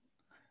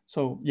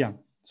 So yeah.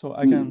 So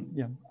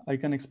I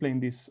can explain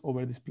this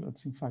over these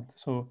plots. In fact,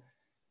 so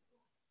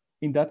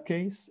in that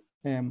case,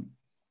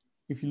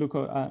 if you look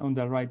on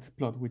the right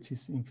plot, which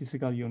is in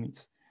physical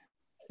units,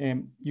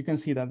 you can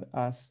see that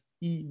as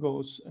E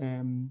goes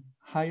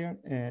higher,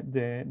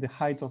 the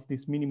height of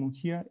this minimum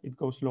here, it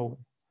goes lower,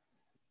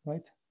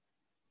 right?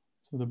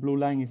 So the blue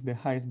line is the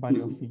highest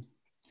value of E.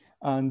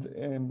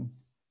 And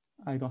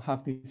I don't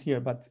have this here,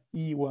 but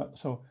E was,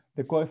 so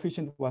the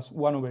coefficient was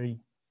 1 over E.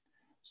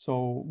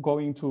 So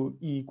going to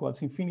E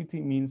equals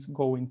infinity means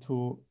going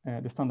to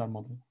the standard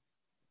model.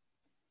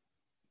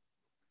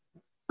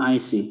 I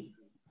see.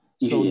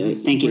 So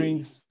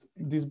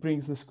this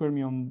brings the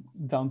skyrmion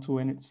down to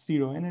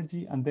 0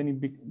 energy, and then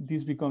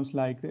this becomes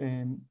like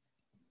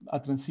a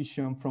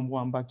transition from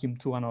one vacuum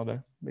to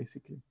another,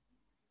 basically.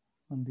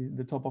 And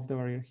the top of the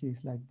barrier here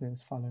is like the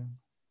sphaler.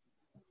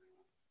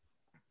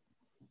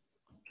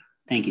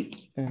 Thank you.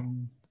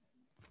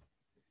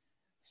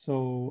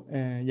 So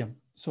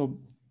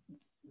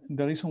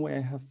the reason why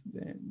I have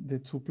the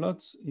two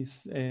plots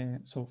is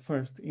so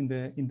first in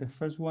the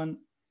first one,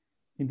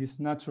 in these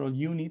natural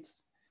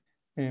units,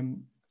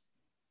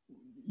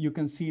 you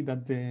can see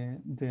that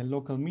the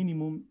local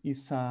minimum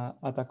is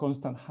at a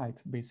constant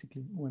height,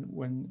 basically.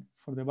 When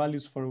for the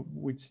values for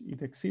which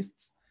it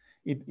exists,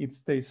 it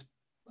stays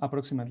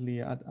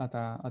approximately at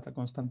a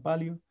constant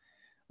value.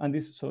 And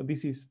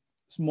this is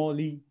small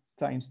e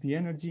times the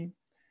energy.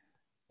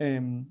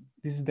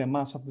 This is the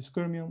mass of the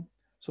skyrmion.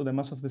 So the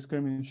mass of the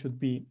skyrmion should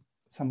be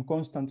some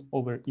constant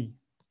over E.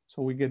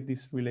 So we get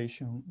this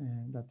relation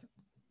that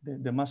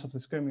the mass of the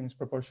skyrmion is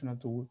proportional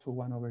to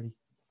 1 over E.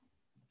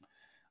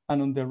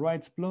 And on the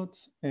right plot,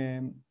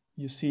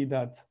 you see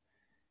that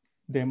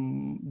the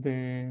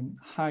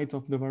height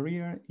of the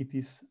barrier, it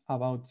is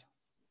about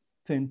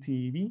 10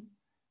 TeV,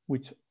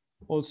 which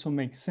also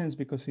makes sense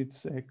because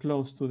it's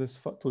close to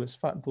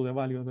the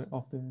value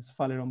of the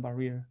Sphaler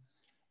barrier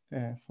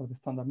for the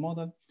standard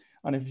model.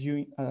 And as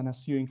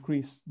you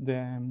increase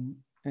the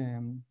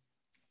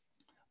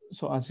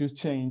so as you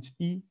change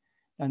E,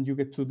 and you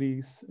get to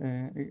this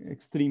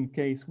extreme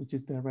case, which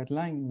is the red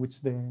line,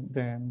 which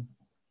the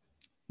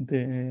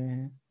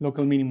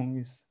local minimum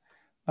is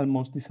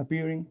almost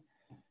disappearing,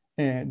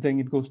 then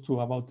it goes to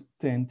about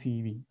 10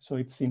 TeV. So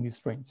it's in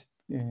this range,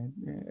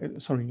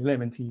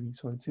 11 TeV.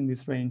 So it's in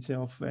this range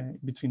of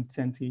between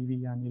 10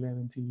 TeV and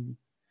 11 TeV.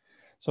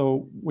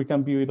 So we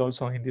can view it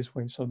also in this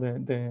way. So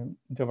the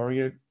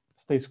barrier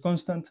stays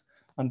constant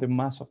and the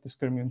mass of the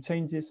skyrmion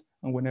changes.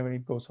 And whenever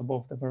it goes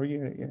above the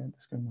barrier, the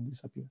skyrmion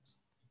disappears.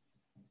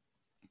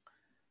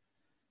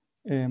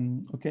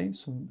 Okay,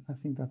 so I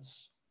think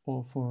that's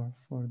all for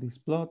these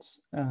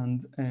plots.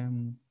 And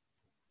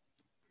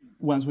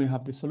once we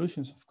have the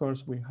solutions, of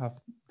course, we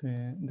have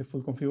the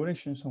full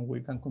configuration, so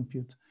we can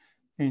compute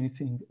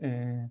anything,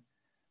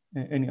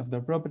 any of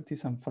their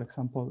properties. And for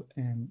example,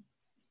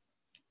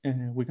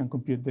 we can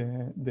compute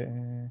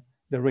the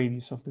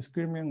radius of the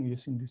skyrmion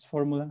using this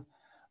formula,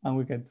 and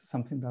we get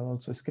something that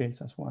also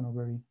scales as 1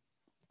 over E.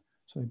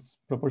 So it's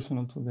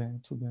proportional to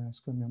the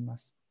skyrmion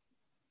mass.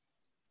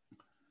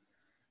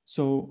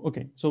 So,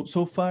 okay,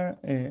 so far,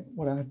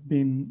 what I have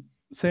been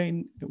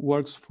saying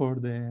works for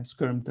the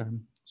skyrm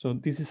term. So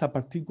this is a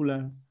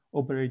particular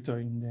operator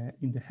in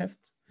the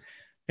HEFT,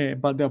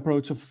 but the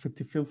approach of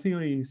effective field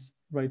theory is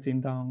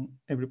writing down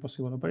every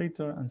possible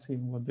operator and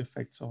seeing what the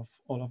effects of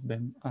all of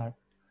them are.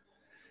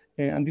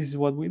 And this is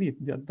what we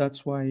did.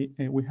 That's why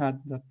we had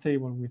that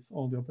table with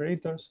all the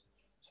operators.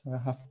 So I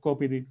have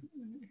copied it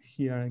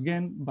here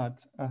again,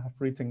 but I have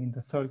written in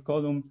the third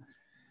column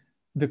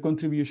the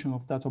contribution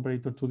of that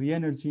operator to the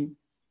energy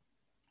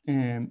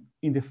to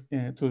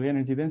the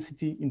energy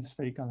density in the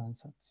spherical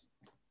ansatz.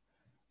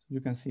 So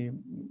you can see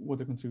what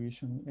the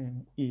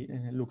contribution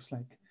looks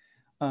like.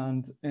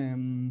 And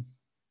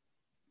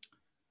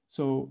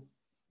so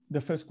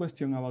the first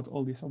question about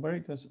all these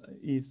operators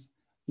is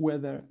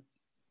whether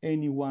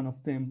any one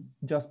of them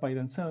just by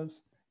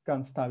themselves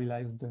can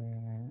stabilize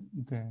the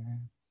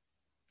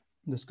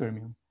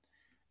skyrmion.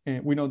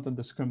 We know that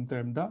the skyrm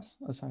term does,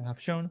 as I have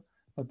shown,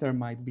 but there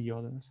might be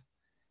others.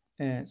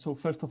 So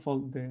first of all,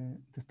 the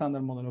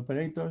standard model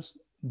operators,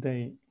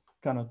 they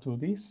cannot do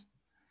this.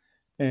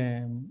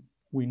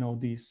 We know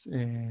this,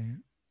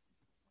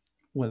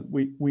 well,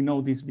 we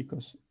know this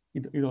because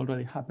it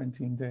already happened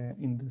in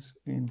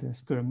the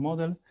Skyrm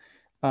model,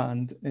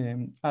 and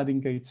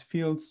adding gates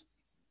fields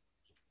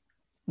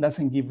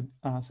doesn't give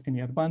us any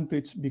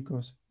advantage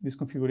because this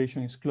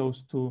configuration is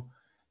close to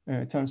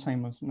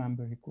Chern-Simons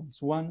number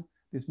equals 1.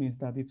 This means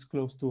that it's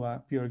close to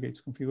a pure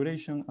gauge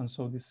configuration, and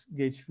so these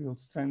gauge field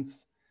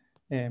strengths,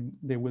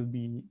 they will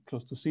be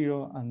close to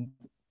 0, and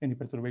any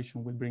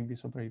perturbation will bring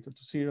this operator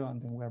to 0,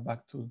 and then we're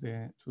back to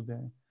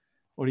the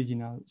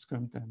original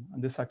Skyrm term.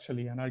 And there's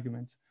actually an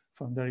argument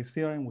from Derrick's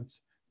theorem which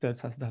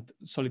tells us that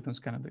solitons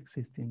cannot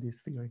exist in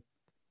this theory.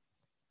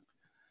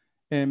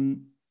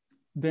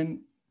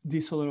 Then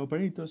these other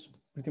operators,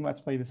 pretty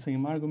much by the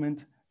same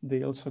argument,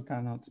 they also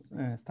cannot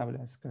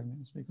stabilize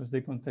Skyrmions because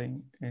they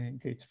contain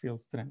gauge field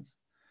strengths.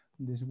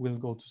 This will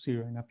go to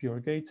 0 in a pure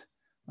gauge,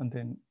 and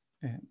then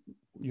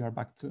you are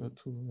back to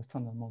the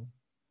standard model.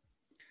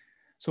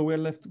 So we're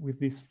left with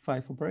these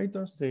 5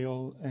 operators. They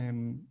all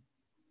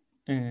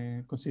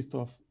consist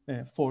of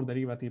 4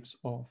 derivatives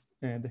of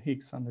the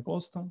Higgs and the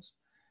Goldstones.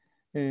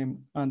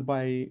 And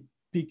by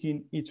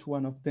picking each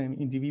one of them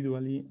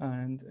individually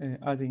and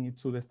adding it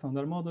to the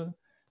standard model,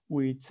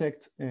 we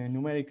checked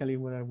numerically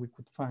whether we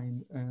could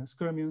find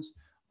Skyrmions,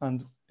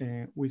 and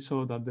we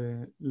saw that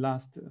the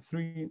last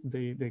 3,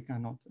 they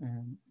cannot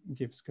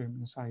give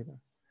Skyrmions either.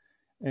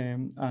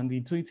 And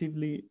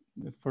intuitively,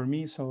 for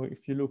me, so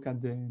if you look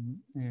at the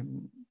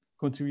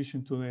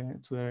contribution to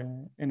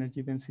the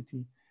energy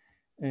density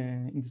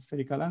in the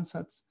spherical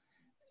ansatz,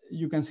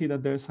 you can see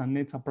that there's a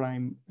neta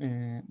prime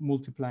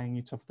multiplying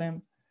each of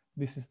them.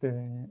 This is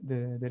the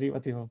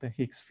derivative of the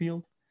Higgs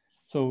field.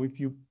 So if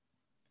your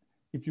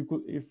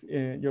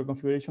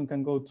configuration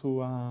can go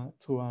to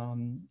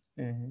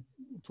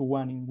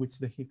 1 in which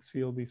the Higgs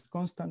field is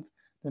constant,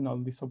 then all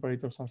these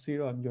operators are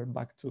 0, and you're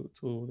back to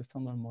the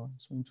standard model.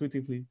 So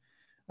intuitively,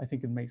 I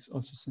think it makes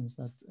also sense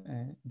that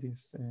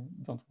this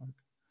don't work.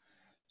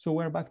 So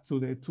we're back to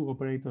the 2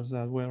 operators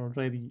that were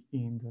already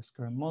in the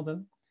Skyrm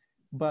model,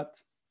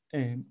 but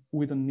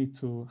we don't need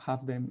to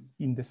have them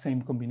in the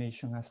same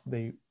combination as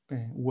they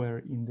were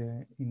in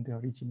the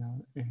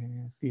original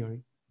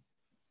theory.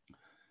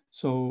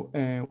 So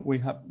we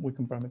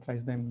can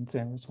parameterize them in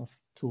terms of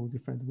 2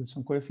 different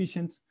Wilson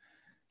coefficients.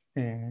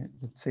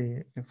 Let's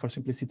say, for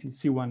simplicity,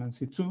 C1 and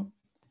C2.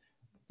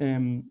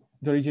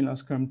 The original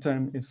Skyrm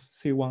term is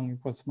C1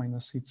 equals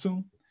minus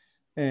C2.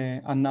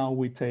 And now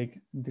we take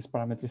this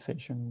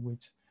parameterization,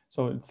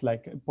 so it's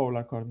like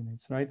polar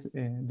coordinates, right?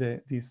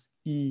 This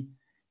E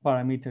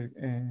parameter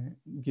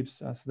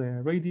gives us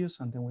the radius,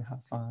 and then we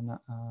have a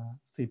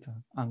theta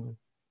angle.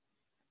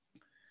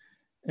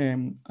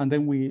 And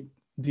then we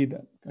did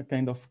a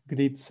kind of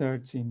grid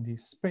search in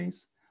this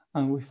space,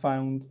 and we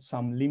found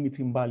some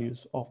limiting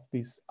values of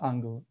this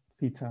angle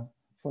theta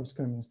for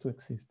Skyrmions to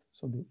exist.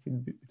 So the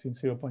field between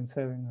 0.7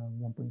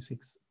 and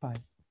 1.6 pi.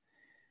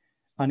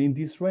 And in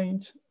this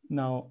range,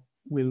 now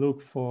we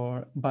look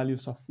for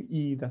values of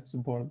E that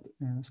support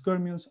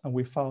Skyrmions, and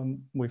we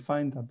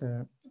find that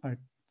there are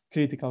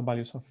critical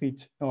values of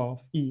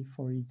E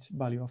for each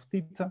value of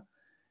theta,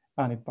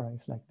 and it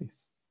varies like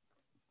this.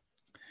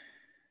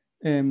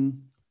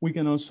 We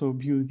can also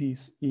view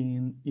this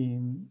in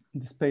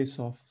the space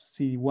of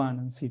C1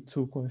 and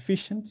C2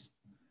 coefficients.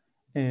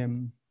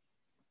 And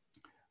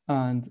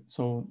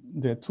so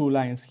the 2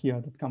 lines here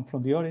that come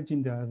from the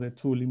origin, they are the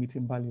 2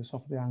 limiting values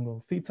of the angle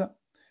theta.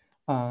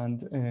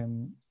 And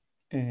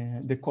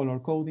the color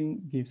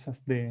coding gives us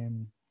the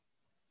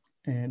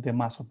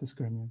mass of the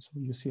Skyrmion. So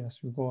you see,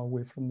 as you go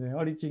away from the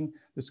origin,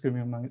 the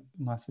Skyrmion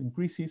mass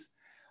increases.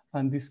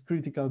 And this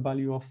critical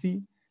value of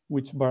E,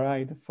 which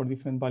varied for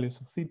different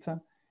values of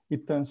theta,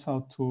 it turns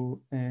out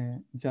to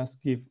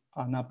just give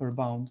an upper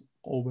bound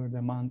over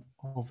the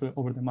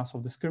mass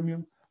of the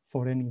Skyrmion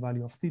for any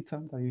value of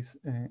theta, that is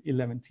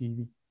 11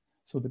 TeV.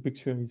 So the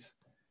picture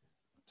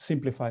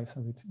simplifies a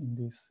bit in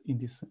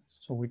this sense.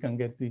 So we can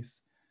get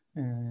this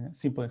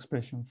simple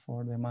expression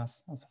for the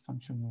mass as a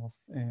function of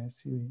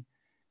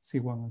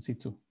C1 and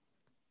C2.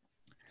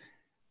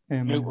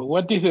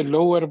 What is the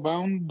lower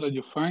bound that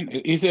you find?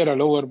 Is there a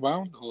lower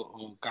bound,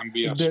 or can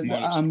be a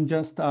small? I'm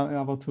just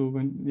about to,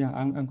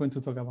 I'm going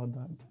to talk about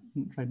that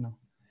right now.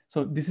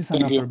 So this is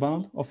an upper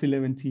bound of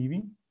 11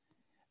 TeV.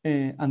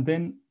 And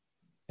then,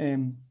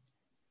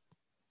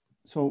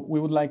 so we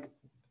would like,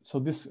 so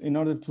this, in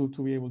order to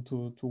be able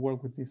to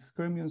work with these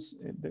Skyrmions,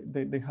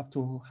 they have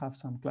to have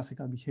some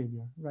classical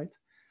behavior, right?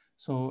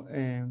 So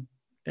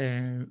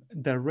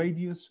the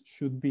radius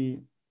should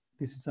be,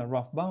 this is a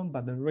rough bound,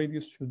 but the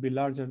radius should be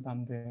larger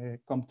than the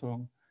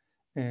Compton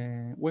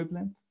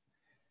wavelength.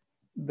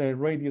 The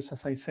radius,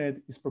 as I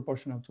said, is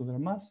proportional to their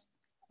mass,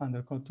 and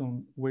the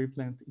Compton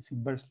wavelength is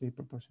inversely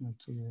proportional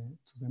to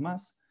the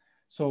mass.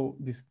 So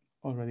this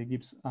already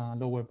gives a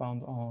lower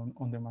bound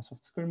on the mass of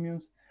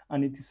Skyrmions,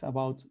 and it is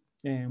about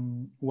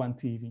 1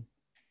 TeV.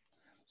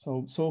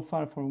 So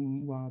far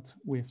from what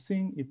we've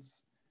seen,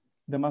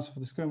 the mass of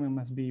the skyrmion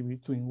must be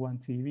between 1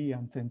 TeV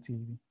and 10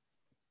 TeV.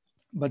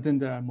 But then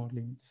there are more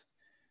limits.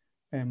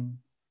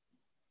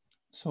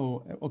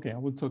 Okay, I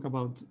will talk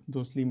about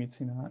those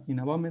limits in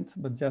a moment,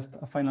 but just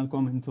a final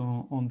comment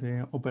on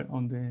the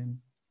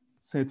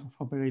set of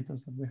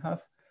operators that we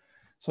have.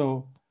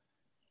 So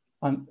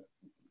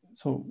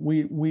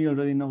we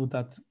already know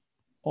that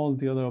all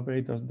the other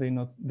operators,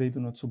 they do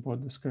not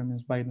support the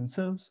skyrmions by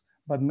themselves,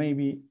 but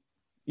maybe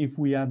if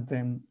we add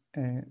them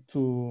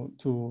to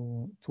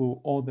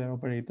other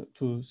operators,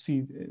 to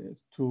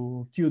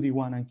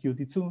QD1 and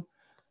QD2,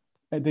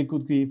 they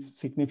could give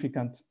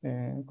significant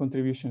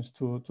contributions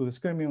to the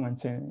skyrmion and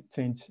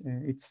change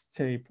its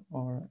shape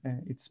or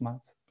its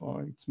mass.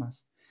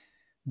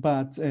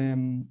 But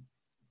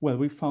well,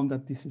 we found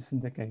that this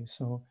isn't the case.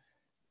 So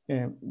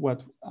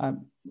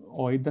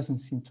or it doesn't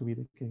seem to be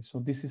the case. So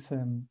this is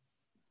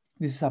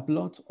a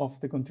plot of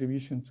the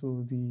contribution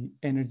to the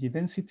energy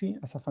density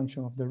as a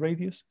function of the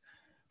radius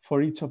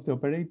for each of the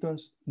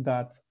operators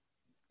that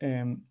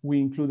we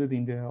included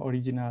in the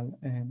original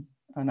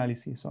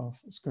analysis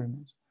of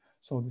skyrmions.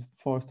 So these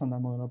 4 standard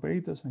model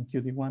operators and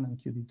QD1 and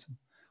QD2.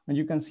 And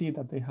you can see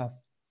that they have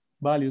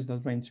values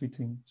that range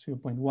between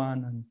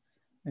 0.1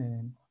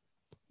 and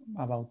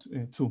about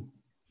 2.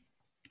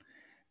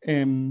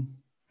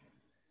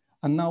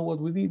 And now what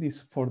we did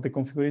is, for the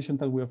configuration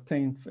that we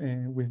obtained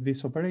with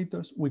these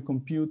operators, we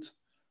compute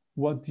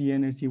what the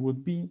energy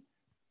would be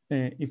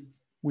if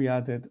we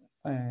added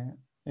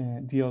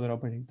the other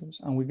operators.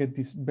 And we get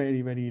these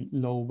very, very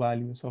low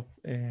values of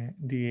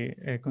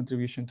the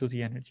contribution to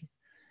the energy.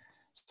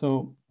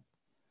 So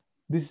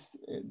this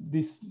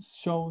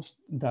shows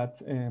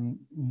that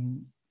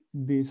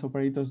these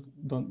operators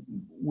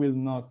will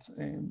not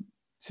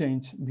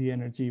change the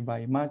energy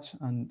by much,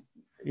 and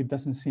it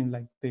doesn't seem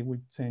like they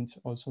would change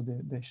also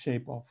the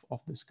shape of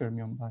the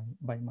skyrmion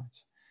by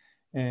much.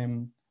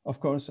 Of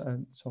course,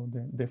 so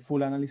the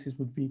full analysis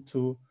would be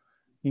to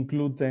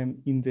include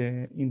them in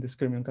the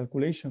skyrmion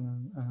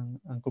calculation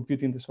and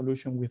computing the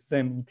solution with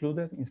them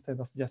included, instead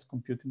of just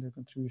computing the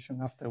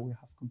contribution after we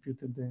have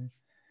computed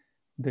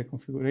the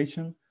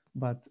configuration.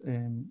 But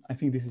I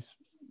think this is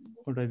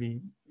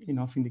already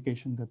enough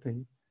indication that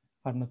they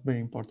are not very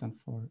important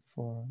for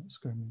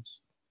skyrmions.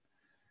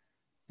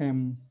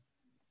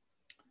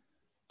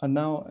 And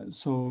now,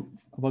 so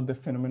about the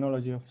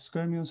phenomenology of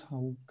skyrmions,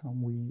 how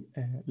can we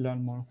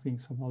learn more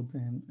things about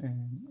them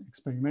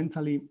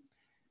experimentally?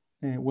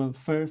 Well,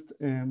 first,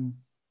 the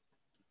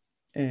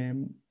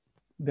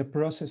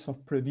process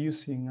of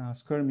producing a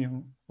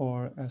skyrmion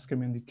or a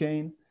skyrmion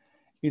decaying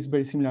is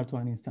very similar to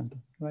an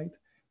instanton, right?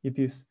 It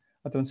is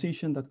a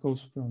transition that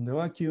goes from the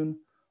vacuum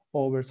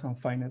over some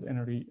finite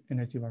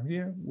energy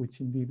barrier, which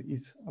indeed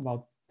is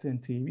about 10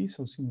 TeV,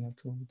 so similar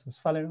to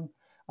Sphaleron,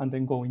 and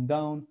then going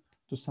down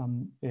to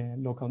some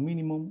local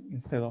minimum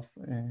instead of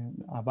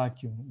a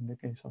vacuum in the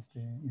case of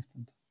the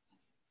instanton.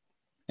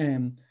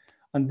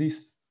 And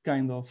this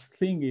kind of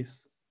thing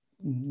is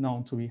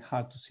known to be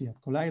hard to see at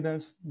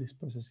colliders. This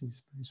process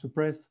is very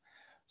suppressed.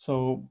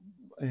 So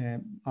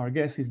our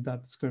guess is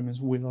that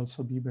skyrmions will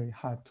also be very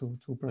hard to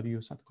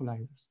produce at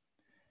colliders.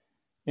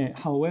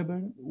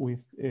 However,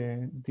 with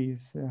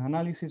this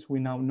analysis, we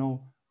now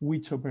know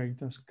which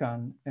operators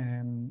can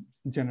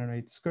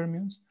generate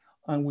skyrmions,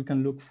 and we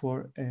can look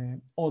for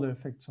other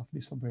effects of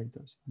these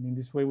operators. And in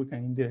this way, we can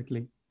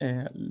indirectly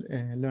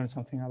learn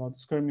something about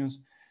skyrmions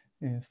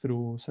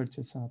through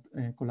searches at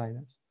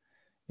colliders.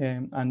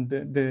 And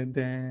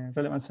the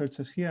relevant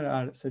searches here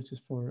are searches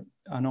for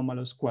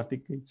anomalous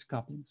quartic gauge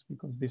couplings,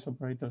 because these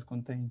operators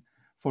contain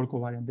 4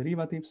 covariant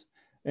derivatives.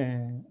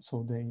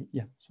 So they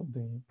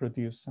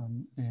produce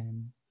some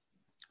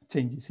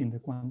changes in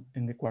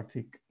the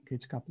quartic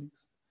gauge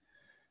couplings.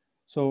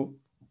 So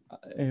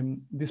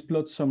this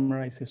plot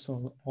summarizes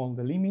all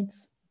the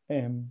limits.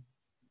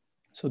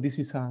 So this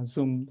is a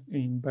zoomed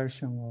in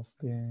version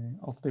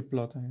of the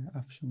plot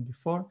I've shown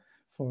before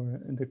for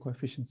the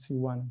coefficients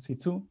C1 and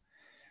C2.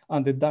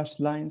 And the dashed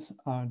lines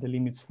are the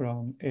limits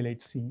from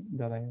LHC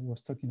that I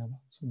was talking about.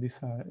 So these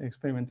are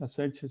experimental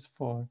searches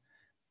for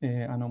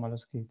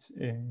anomalous gauge,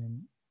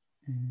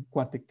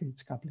 quartic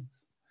gauge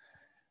couplings.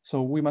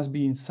 So we must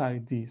be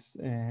inside this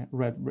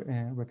red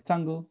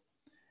rectangle.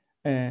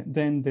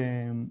 Then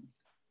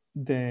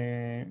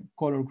the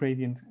color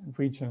gradient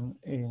region,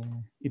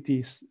 it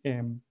is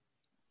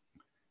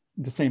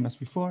the same as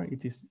before.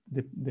 It is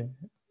the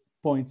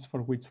points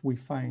for which we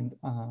find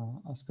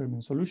a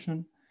skyrmion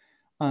solution.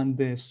 And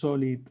the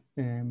solid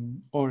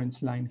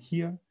orange line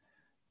here,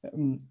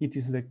 it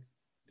is the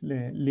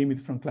limit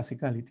from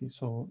classicality.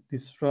 So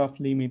this rough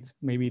limit,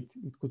 maybe it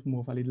could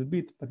move a little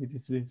bit, but it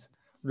is this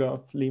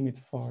rough limit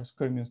for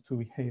skyrmions to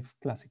behave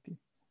classically.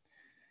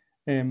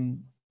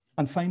 And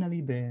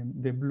finally,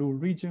 the blue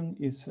region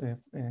is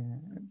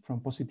from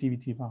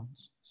positivity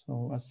bounds.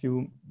 So as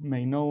you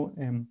may know,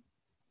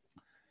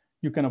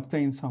 you can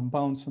obtain some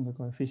bounds on the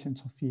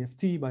coefficients of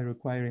EFT by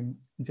requiring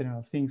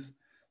general things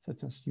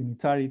such as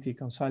unitarity,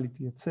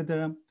 causality,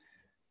 etc.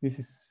 This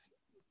is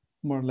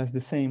more or less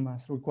the same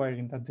as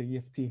requiring that the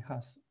EFT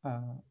has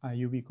a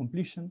UV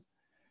completion.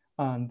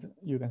 And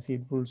you can see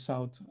it rules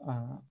out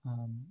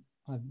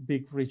a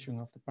big region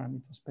of the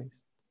parameter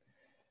space.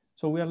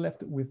 So we are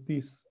left with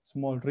this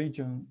small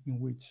region in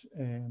which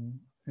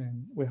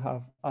we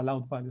have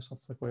allowed values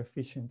of the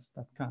coefficients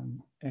that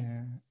can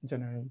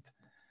generate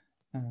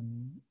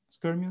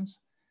skyrmions.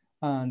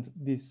 And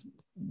this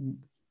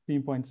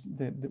pinpoints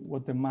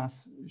what the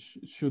mass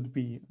should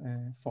be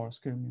for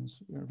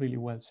skyrmions really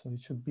well. So it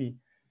should be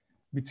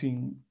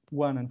between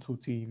 1 and 2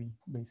 TeV,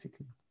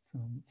 basically,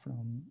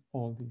 from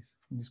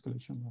this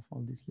collection of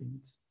all these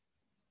limits.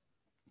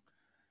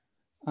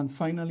 And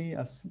finally,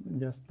 as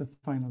just the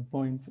final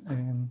point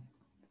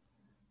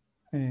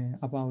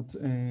about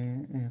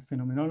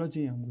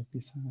phenomenology, and with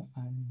this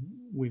I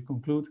will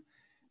conclude.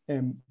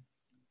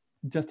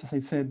 Just as I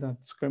said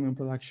that skyrmion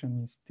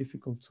production is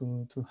difficult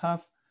to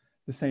have,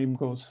 the same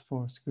goes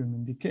for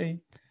skyrmion decay.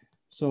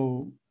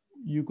 So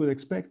you could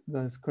expect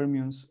that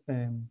skyrmions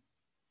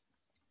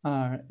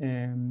are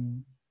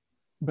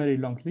very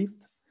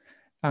long-lived,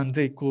 and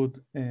they could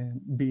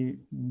be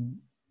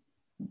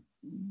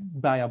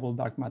viable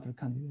dark matter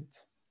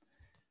candidates.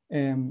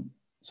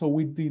 So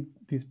we did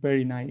this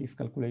very naive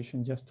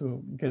calculation just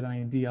to get an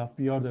idea of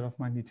the order of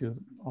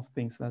magnitude of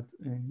things that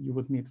you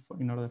would need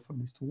in order for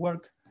this to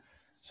work.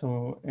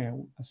 So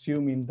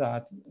assuming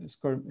that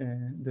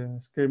the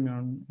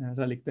skyrmion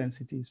relic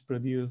density is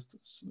produced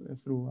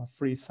through a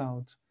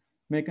freeze-out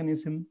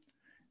mechanism,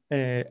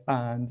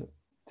 and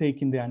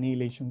taking the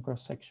annihilation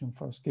cross-section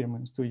for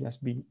skyrmions to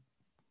just be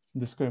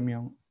the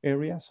skyrmion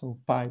area, so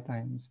pi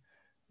times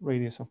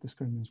radius of the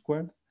skyrmion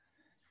squared,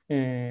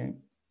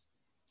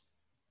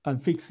 and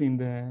fixing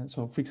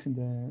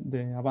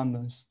the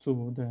abundance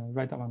to the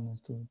right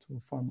abundance to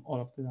form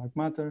all of the dark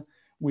matter,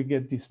 we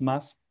get this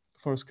mass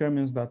for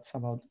skyrmions that's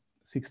about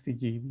 60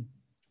 GeV.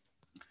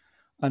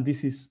 And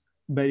this is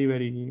very,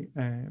 very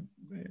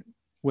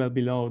well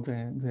below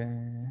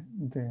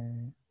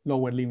the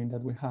lower limit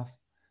that we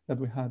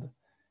had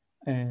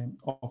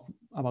of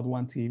about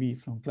 1 TeV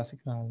from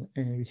classical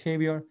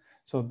behavior.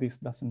 So this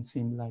doesn't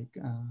seem like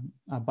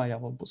a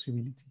viable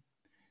possibility.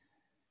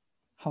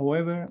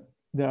 However,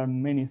 there are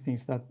many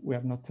things that we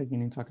are not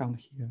taking into account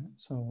here.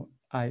 So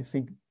I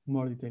think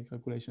more detailed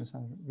calculations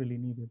are really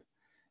needed.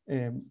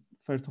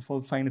 First of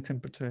all, finite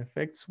temperature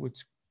effects,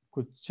 which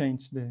could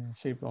change the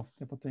shape of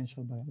the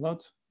potential by a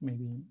lot,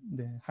 maybe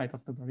the height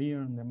of the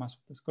barrier and the mass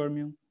of the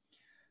skyrmion.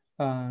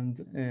 And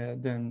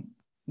then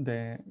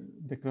the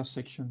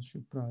cross-section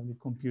should probably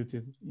compute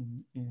it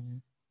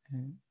in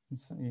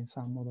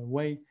some other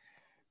way,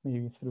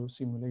 maybe through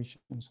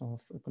simulations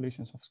of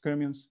collisions of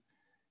skyrmions.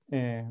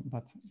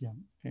 But yeah,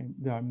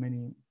 there are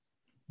many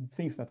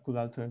things that could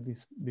alter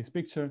this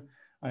picture.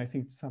 And I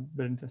think it's a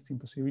very interesting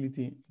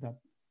possibility that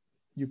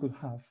you could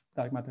have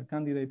dark matter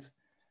candidates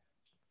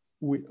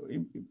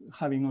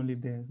having only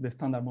the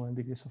standard model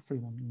degrees of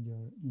freedom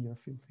in your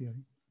field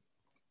theory.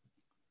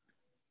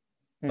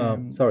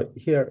 Sorry,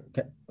 here,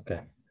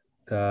 okay.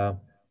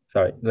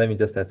 Sorry, let me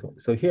just ask.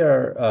 So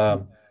here,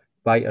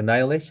 by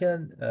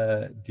annihilation,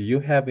 do you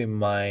have in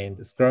mind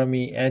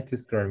skyrmy,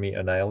 anti-skyrmy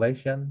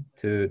annihilation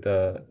to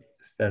the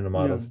standard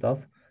model stuff?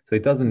 So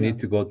it doesn't need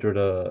to go through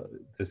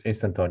this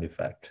instanton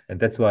effect. And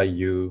that's why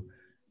you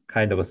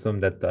kind of assume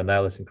that the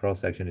annihilation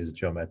cross-section is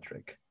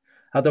geometric.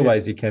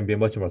 Otherwise, it can be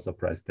much more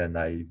surprised than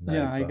naive.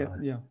 Yeah, I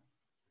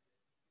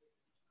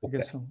Okay.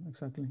 guess so,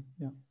 exactly,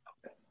 yeah.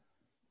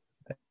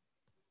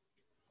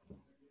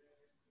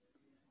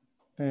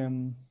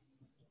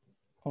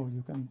 Oh,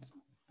 you can't,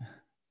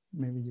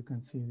 maybe you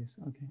can see this.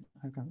 Okay,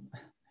 I can.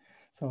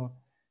 So,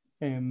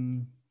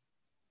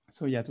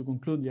 so yeah, to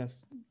conclude,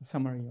 just a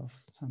summary of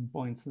some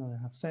points that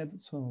I have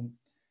said. So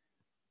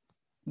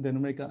the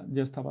numerical,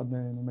 just about the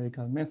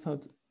numerical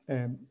method,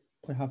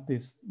 we have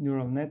these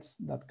neural nets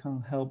that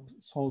can help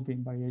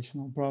solving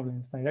variational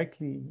problems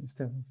directly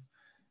instead of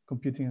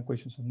computing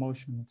equations of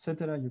motion,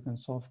 etc. You can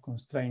solve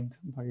constrained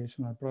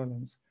variational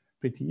problems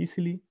pretty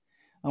easily.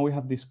 And we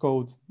have this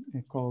code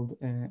called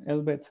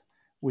LBET,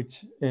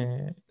 which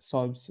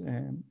solves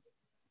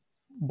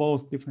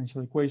both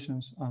differential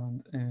equations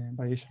and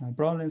variational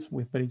problems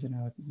with very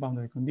general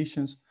boundary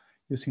conditions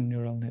using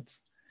neural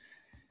nets.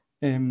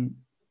 And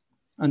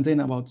then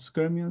about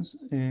skyrmions,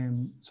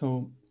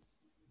 so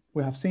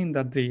we have seen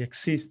that they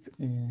exist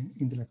in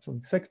the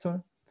electroweak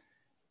sector,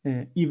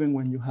 even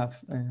when you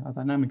have a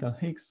dynamical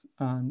Higgs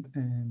and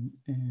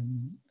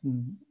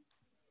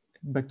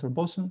vector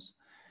bosons.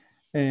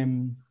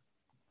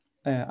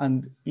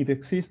 And it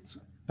exists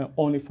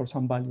only for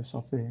some values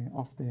of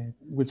the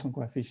Wilson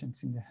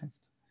coefficients in the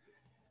HEFT.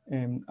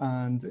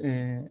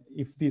 And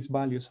if these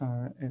values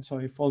are, so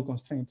if all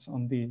constraints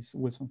on these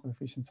Wilson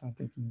coefficients are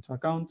taken into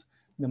account,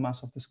 the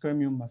mass of the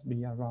skyrmion must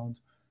be around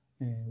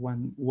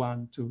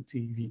 1 to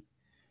TeV.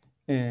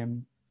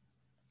 And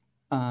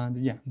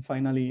yeah, and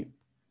finally,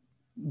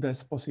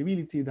 there's a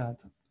possibility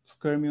that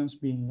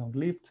skyrmions being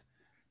long-lived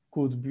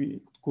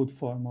could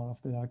form all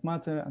of the dark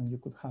matter, and you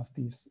could have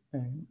these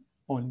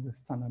only the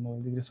standard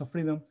model degrees of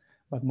freedom,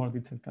 but more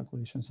detailed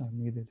calculations are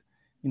needed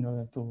in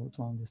order to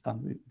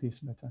understand this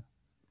better.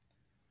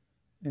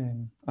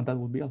 And that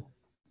would be all.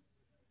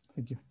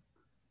 Thank you.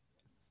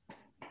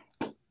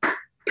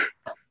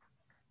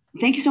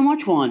 Thank you so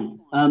much,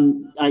 Juan.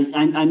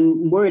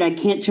 I'm worried I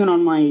can't turn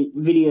on my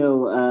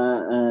video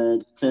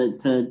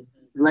to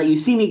let you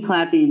see me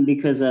clapping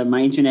because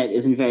my internet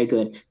isn't very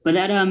good. But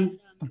that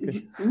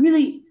Okay.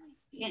 really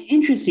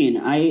interesting.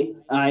 I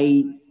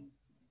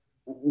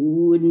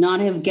would not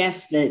have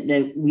guessed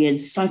that we had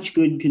such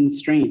good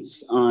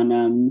constraints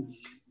on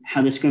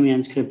how the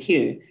skyrmions could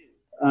appear.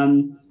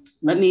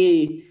 Let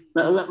me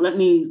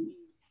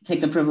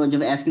take the privilege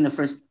of asking the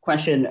first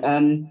question.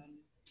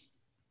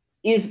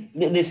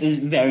 This is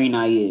very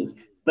naive,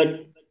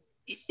 but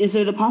is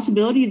there the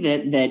possibility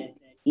that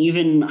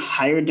even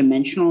higher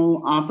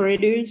dimensional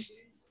operators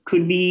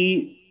could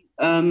be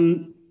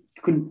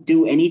could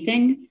do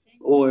anything,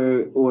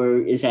 or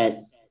is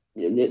that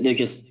they're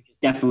just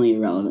definitely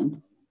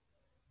irrelevant?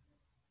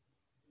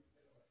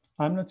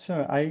 I'm not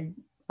sure.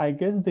 I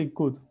guess they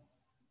could.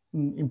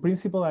 In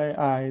principle,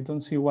 I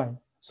don't see why.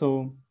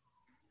 So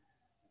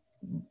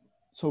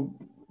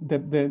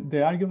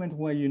the argument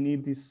why you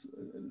need this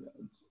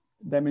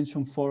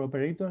dimension 4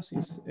 operators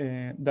is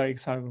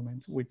Darik's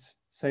argument, which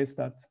says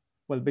that,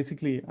 well,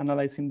 basically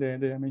analyzing the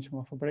dimension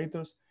of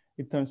operators,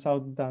 it turns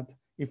out that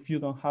if you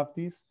don't have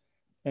this,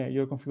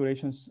 your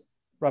configurations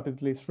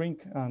rapidly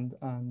shrink and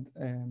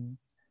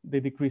they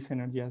decrease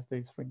energy as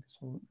they shrink.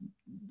 So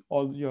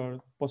all your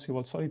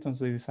possible solitons,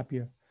 they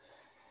disappear.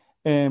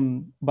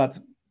 But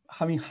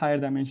having higher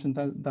dimension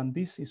than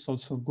this is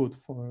also good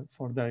for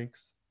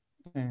Darik's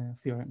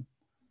theorem.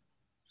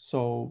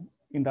 So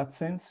in that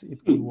sense,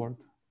 it could work.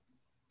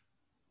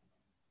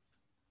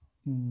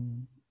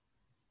 And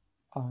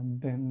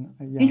then,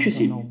 yeah,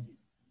 interesting. I don't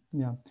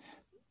know.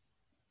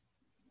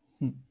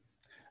 Yeah.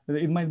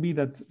 It might be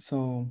that,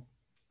 so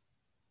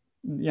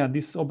yeah,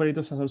 these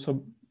operators are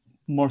also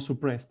more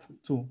suppressed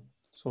too.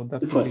 So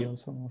that could be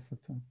also a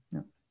factor.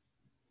 Yeah.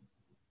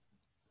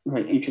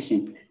 Right,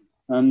 interesting.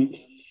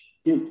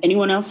 Did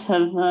anyone else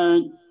have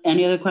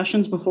any other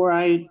questions before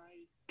I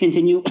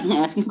continue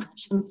asking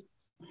questions?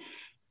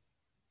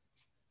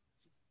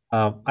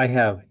 I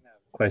have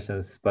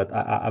questions, but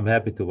I'm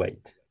happy to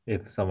wait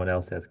if someone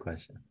else has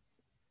questions.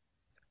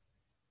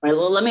 All right,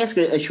 well, let me ask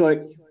a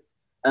short,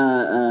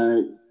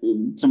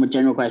 somewhat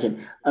general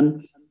question.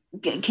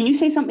 Can you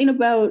say something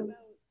about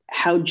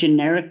how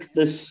generic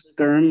the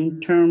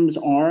skyrm terms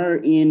are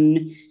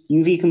in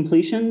UV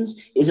completions?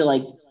 Is it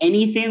like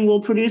anything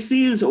will produce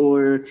these,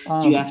 or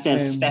do you have to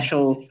have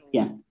special?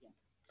 Yeah.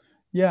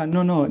 Yeah,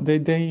 no,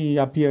 they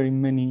appear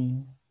in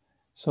many.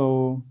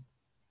 So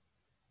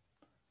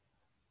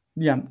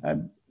yeah,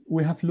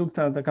 we have looked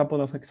at a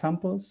couple of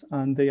examples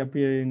and they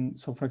appear in,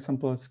 so for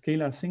example, a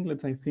scalar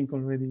singlet, I think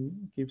already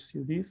gives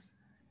you this.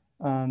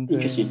 And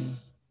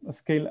a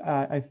scale,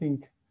 I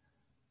think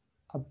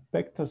a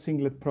vector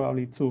singlet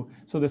probably too.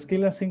 So the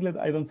scalar singlet,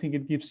 I don't think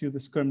it gives you the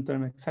skyrm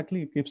term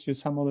exactly. It gives you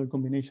some other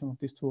combination of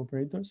these two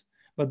operators,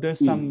 but there's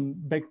some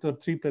vector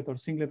triplet or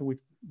singlet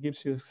which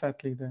gives you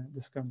exactly the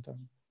skyrm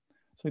term.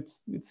 So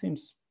it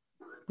seems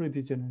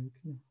pretty generic.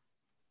 Yeah.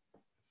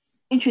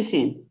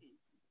 Interesting.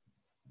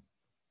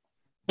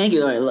 Thank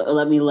you. All right,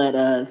 let me let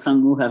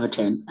Sungwoo have a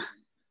turn.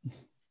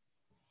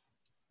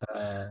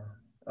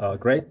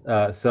 Great.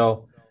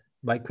 So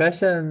my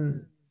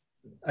question,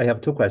 I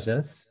have two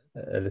questions,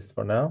 at least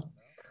for now.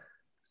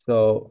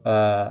 So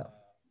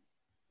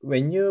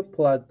when you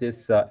plot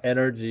this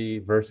energy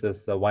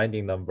versus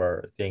winding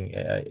number thing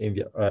in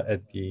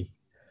the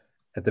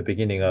at the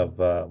beginning of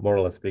more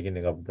or less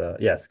beginning of the,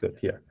 yes, good,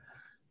 here.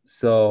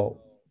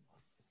 So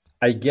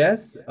I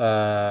guess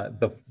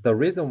the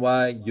reason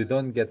why you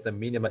don't get the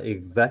minima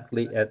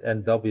exactly at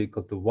NW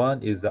equal to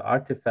 1 is the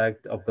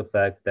artifact of the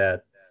fact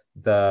that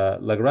the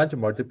Lagrange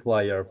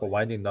multiplier for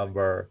winding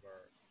number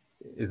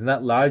is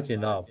not large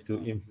enough to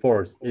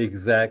enforce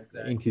exact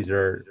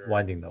integer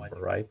winding number,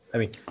 right? I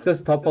mean,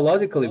 just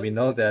topologically, we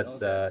know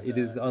that it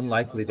is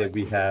unlikely that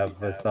we have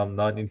some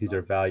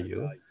non-integer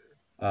value.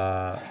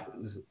 I'm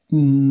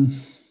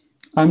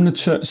not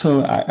sure.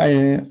 So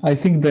I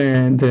think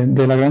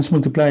the Lagrange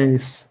multiplier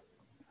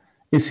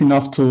is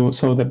enough to,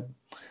 so that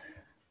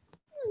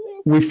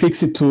we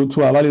fix it to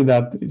a value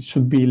that it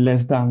should be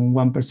less than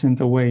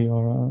 1% away,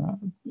 or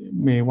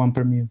maybe 1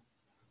 per mil.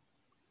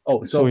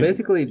 Oh, so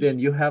basically then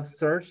you have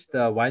searched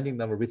the winding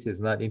number which is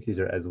not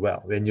integer as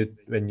well when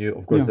you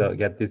of course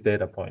get these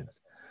data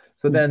points.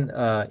 So then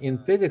in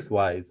physics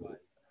wise,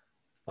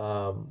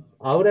 I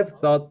would have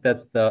thought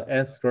that the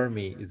S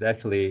Fermi is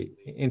actually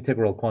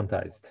integral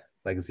quantized,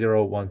 like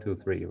 0, 1, 2,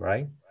 3,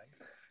 right?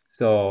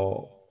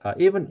 So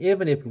even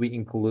if we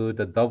include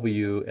the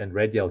W and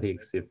radial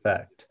Higgs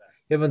effect,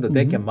 even though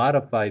they can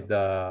modify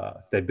the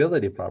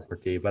stability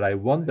property, but I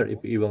wonder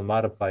if it will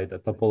modify the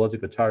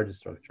topological charge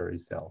structure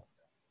itself.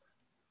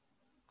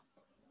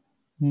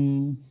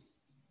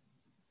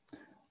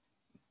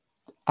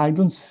 I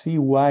don't see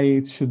why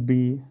it should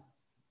be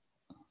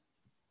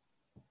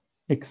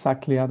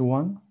exactly at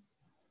 1.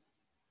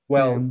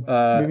 Well,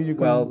 maybe you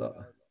can...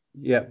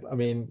 yeah, I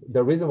mean,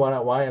 the reason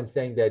why I'm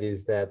saying that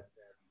is that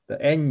the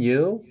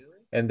NU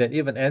And then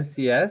even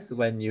NCS,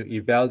 when you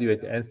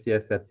evaluate the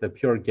NCS at the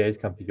pure gauge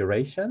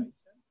configuration,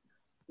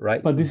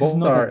 right? But this both is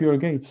not are, a pure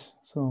gauge,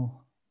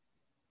 so.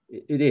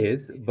 It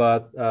is,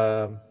 but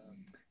the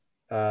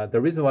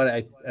reason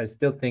why I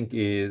still think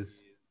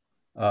is,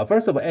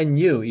 first of all,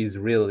 NU is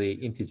really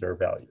integer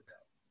valued.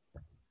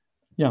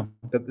 Yeah.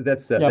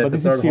 That's but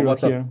this is zero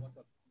here.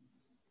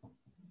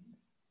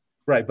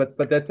 Right, but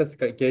that's just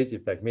a gauge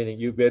effect, meaning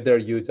whether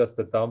you just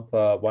dump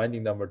a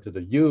winding number to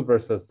the U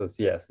versus the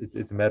CS.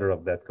 It's a matter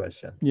of that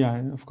question.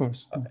 Yeah, of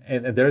course.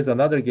 And there's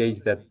another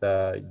gauge that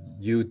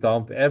you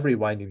dump every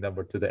winding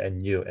number to the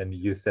NU, and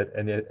you set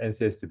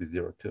NCS to be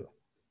 0 too.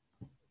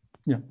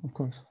 Yeah, of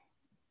course.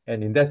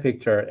 And in that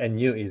picture,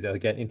 NU is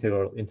again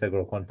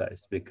integral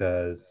quantized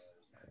because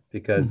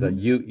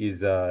U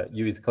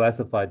is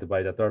classified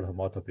by the third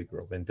homotopy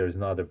group, and there's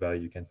no other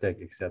value you can take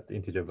except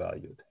integer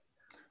valued.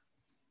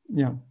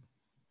 Yeah.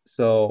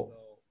 So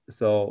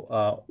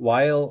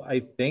while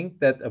I think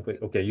that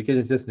okay, you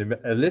can just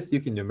at least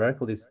you can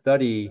numerically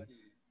study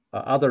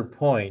other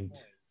point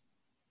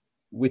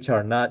which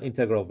are not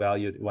integral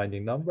valued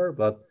winding number,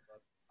 but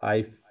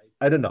I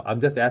don't know.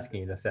 I'm just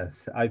asking in a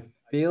sense. I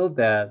feel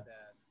that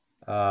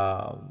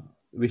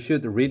we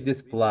should read this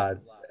plot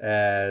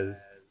as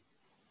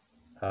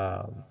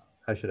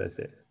how should I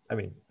say it? I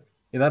mean,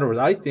 in other words,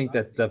 I think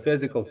that the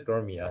physical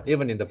skyrmion,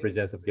 even in the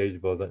presence of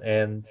gauge boson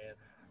and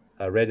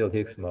radial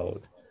Higgs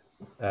mode,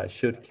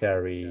 should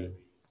carry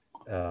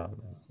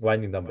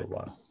winding number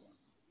 1.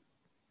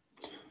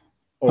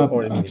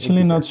 Or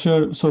actually not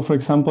sure. So for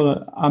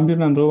example,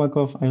 Ambir and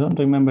Robakov, I don't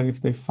remember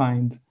if they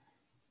find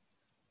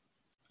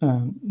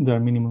their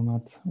minimum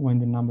at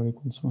winding number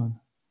equals 1.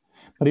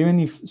 But even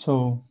if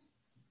so,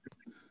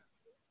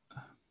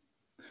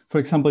 for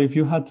example, if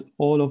you had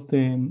all of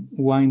the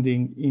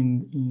winding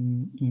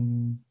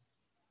in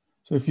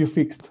so if you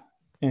fixed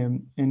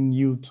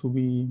NU to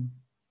be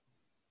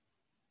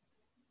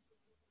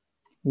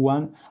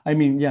 1, I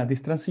mean, yeah,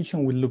 this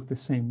transition will look the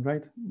same,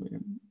 right?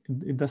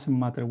 It doesn't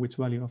matter which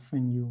value of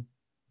NU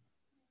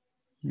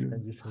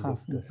you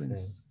have in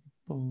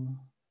principle.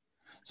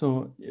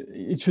 So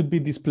it should be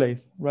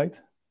displaced, right?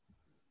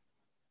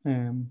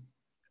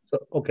 So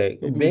okay,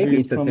 it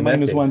maybe it's from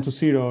 -1 to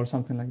 0 or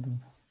something like that.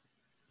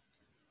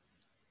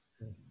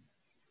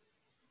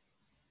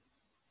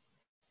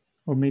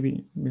 Or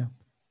maybe, yeah.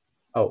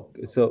 Oh,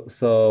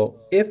 so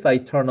if I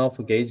turn off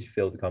a gauge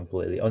field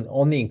completely,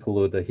 only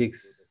include the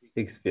Higgs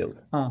field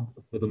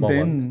for the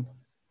moment,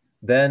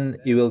 then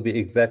it will be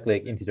exactly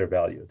like integer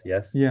valued,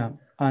 yes? Yeah,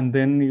 and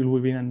then it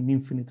will be an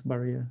infinite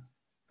barrier.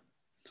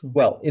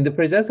 Well, in the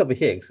presence of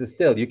Higgs,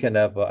 still you can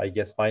have, I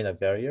guess, finite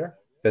barrier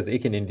because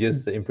it can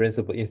induce, in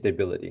principle,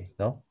 instability,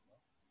 no?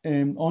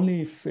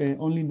 Only if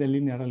only the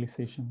linear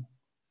realization.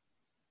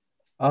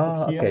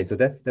 Okay, so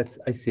that's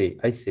I see.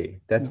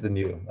 That's the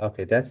new.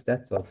 Okay,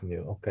 that's what's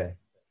new. Okay.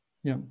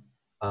 Yeah.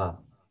 I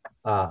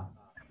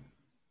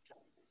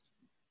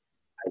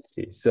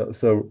see.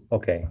 So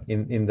okay,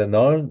 in the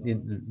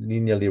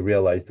non-linearly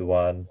realized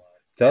one,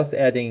 just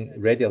adding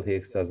radial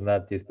Higgs does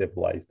not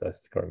destabilize the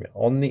skyrmion.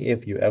 Only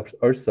if you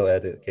also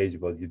add a gauge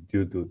boson, you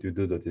do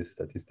this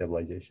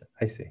destabilization.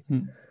 I see.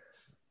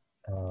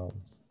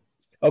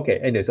 Okay.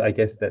 Anyways, I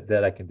guess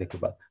that I can think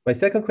about. My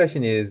second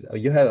question is,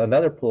 you have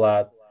another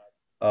plot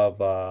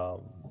of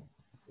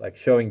like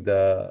showing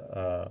the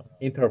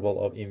interval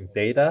of in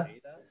theta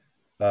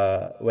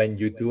when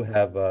you do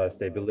have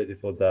stability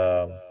for the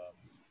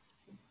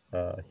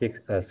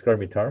Higgs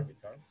skyrmion term.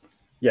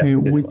 Yes,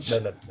 this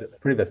one. No, the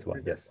previous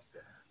one. Yes.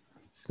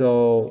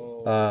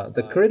 So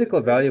the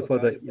critical value for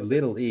the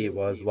little e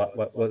was what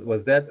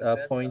was that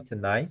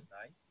 0.9?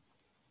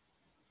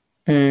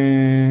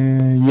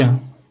 Yeah.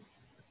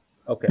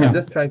 Okay, yeah. I'm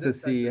just trying to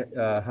see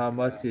how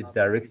much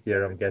Diric's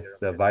theorem gets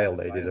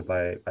violated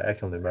by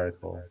actual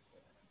numerical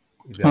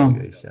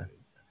evaluation.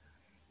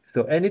 So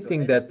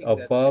anything that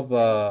above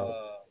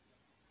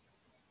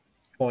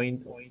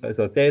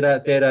so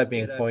theta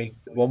being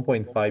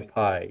 1.5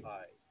 pi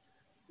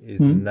is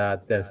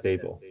not then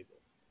stable.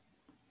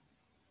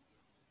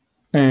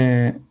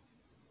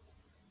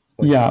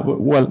 Yeah,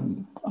 well,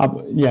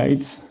 yeah,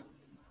 it's,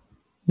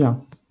 yeah.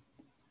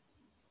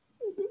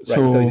 Right.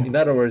 So in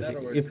other words,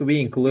 if we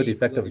include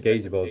effective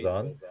gauge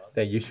boson,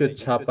 then you should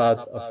chop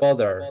out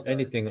further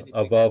anything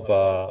above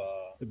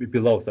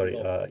below. Sorry,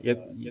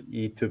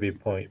 e to be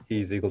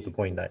e is equal to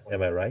 0.9.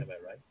 Am I right?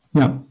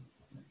 Yeah.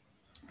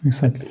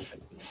 Exactly.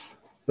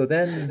 So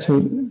then.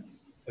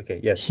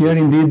 Okay. Yes. Here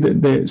indeed,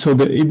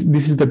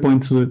 this is the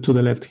point to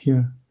the left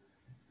here,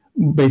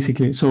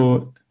 basically.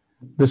 So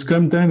the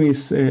skyrm term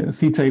is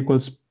theta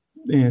equals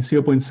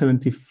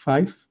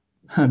 0.75.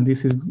 And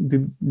this is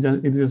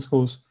it just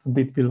goes a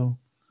bit below.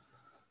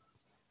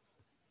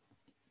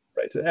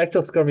 Right. So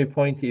actual skyrmion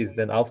point is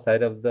then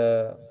outside of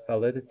the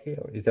validity,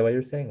 or is that what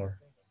you're saying,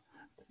 or?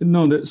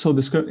 No. So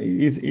the skyrm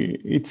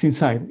it's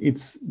inside.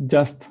 It's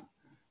just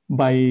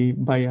by a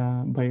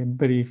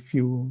very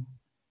few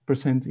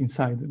percent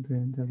inside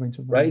the range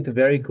of validity. Right. It's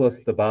very close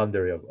to the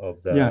boundary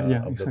of the.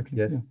 Yeah. Exactly.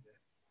 Yes. Yeah.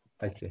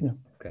 I see. Yeah.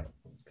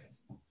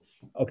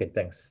 Okay.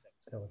 Thanks.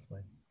 That was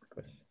my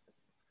question.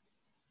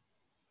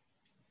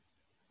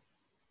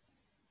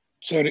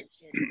 Sorry.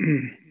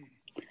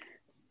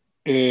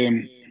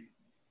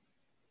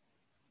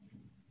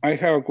 I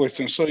have a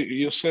question. So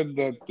you said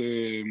that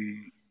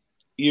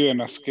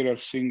even a scalar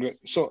singlet.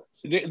 So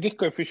this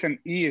coefficient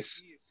E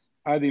is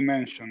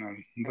adimensional,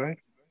 right?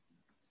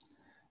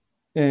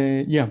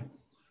 Yeah,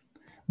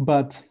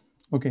 but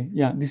okay,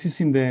 yeah, this is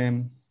in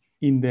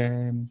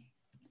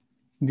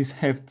this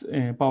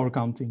HEFT power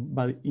counting,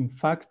 but in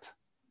fact,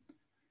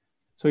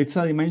 so it's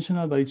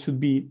adimensional, but it should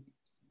be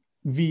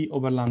V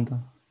over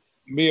lambda.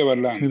 V over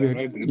lambda, Maybe,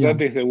 right? Yeah.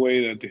 That is the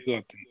way that it's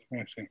gotten.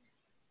 I see.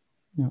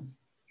 Yeah.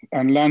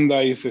 And lambda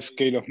is the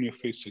scale of new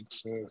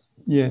physics.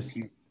 Yes.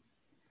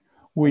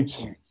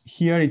 Which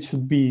here it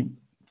should be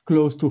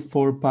close to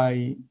 4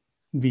 pi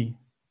V.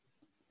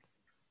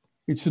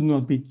 It should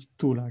not be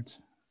too large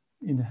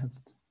in the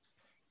HEFT.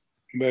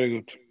 Very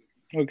good.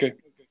 Okay.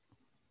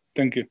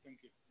 Thank you.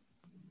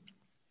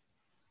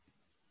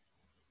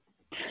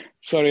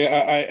 Sorry,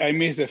 I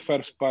missed the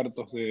first part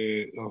of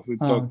the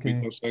talk okay.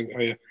 because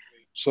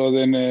so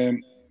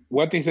then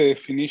what is the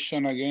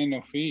definition again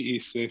of E?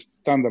 Is a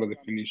standard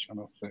definition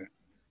of the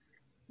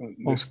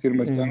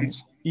Skyrmion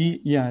terms? E,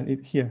 yeah,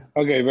 here.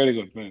 Okay, very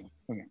good, very good.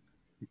 Okay.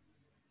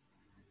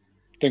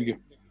 Thank you.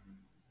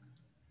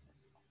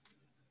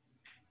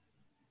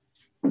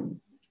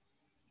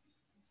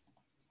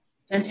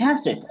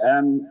 Fantastic.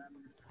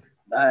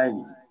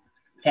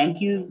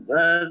 Thank you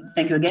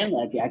again.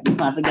 I can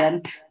clap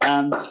again.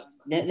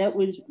 That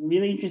was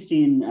really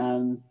interesting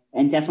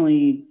and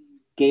definitely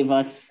gave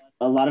us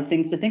a lot of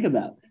things to think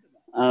about.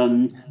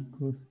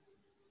 Good.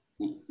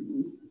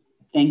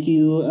 Thank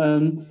you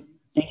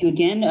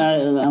again.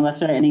 Unless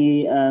there are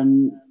any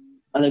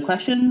other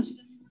questions,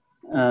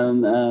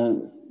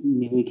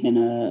 maybe we can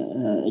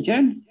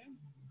adjourn.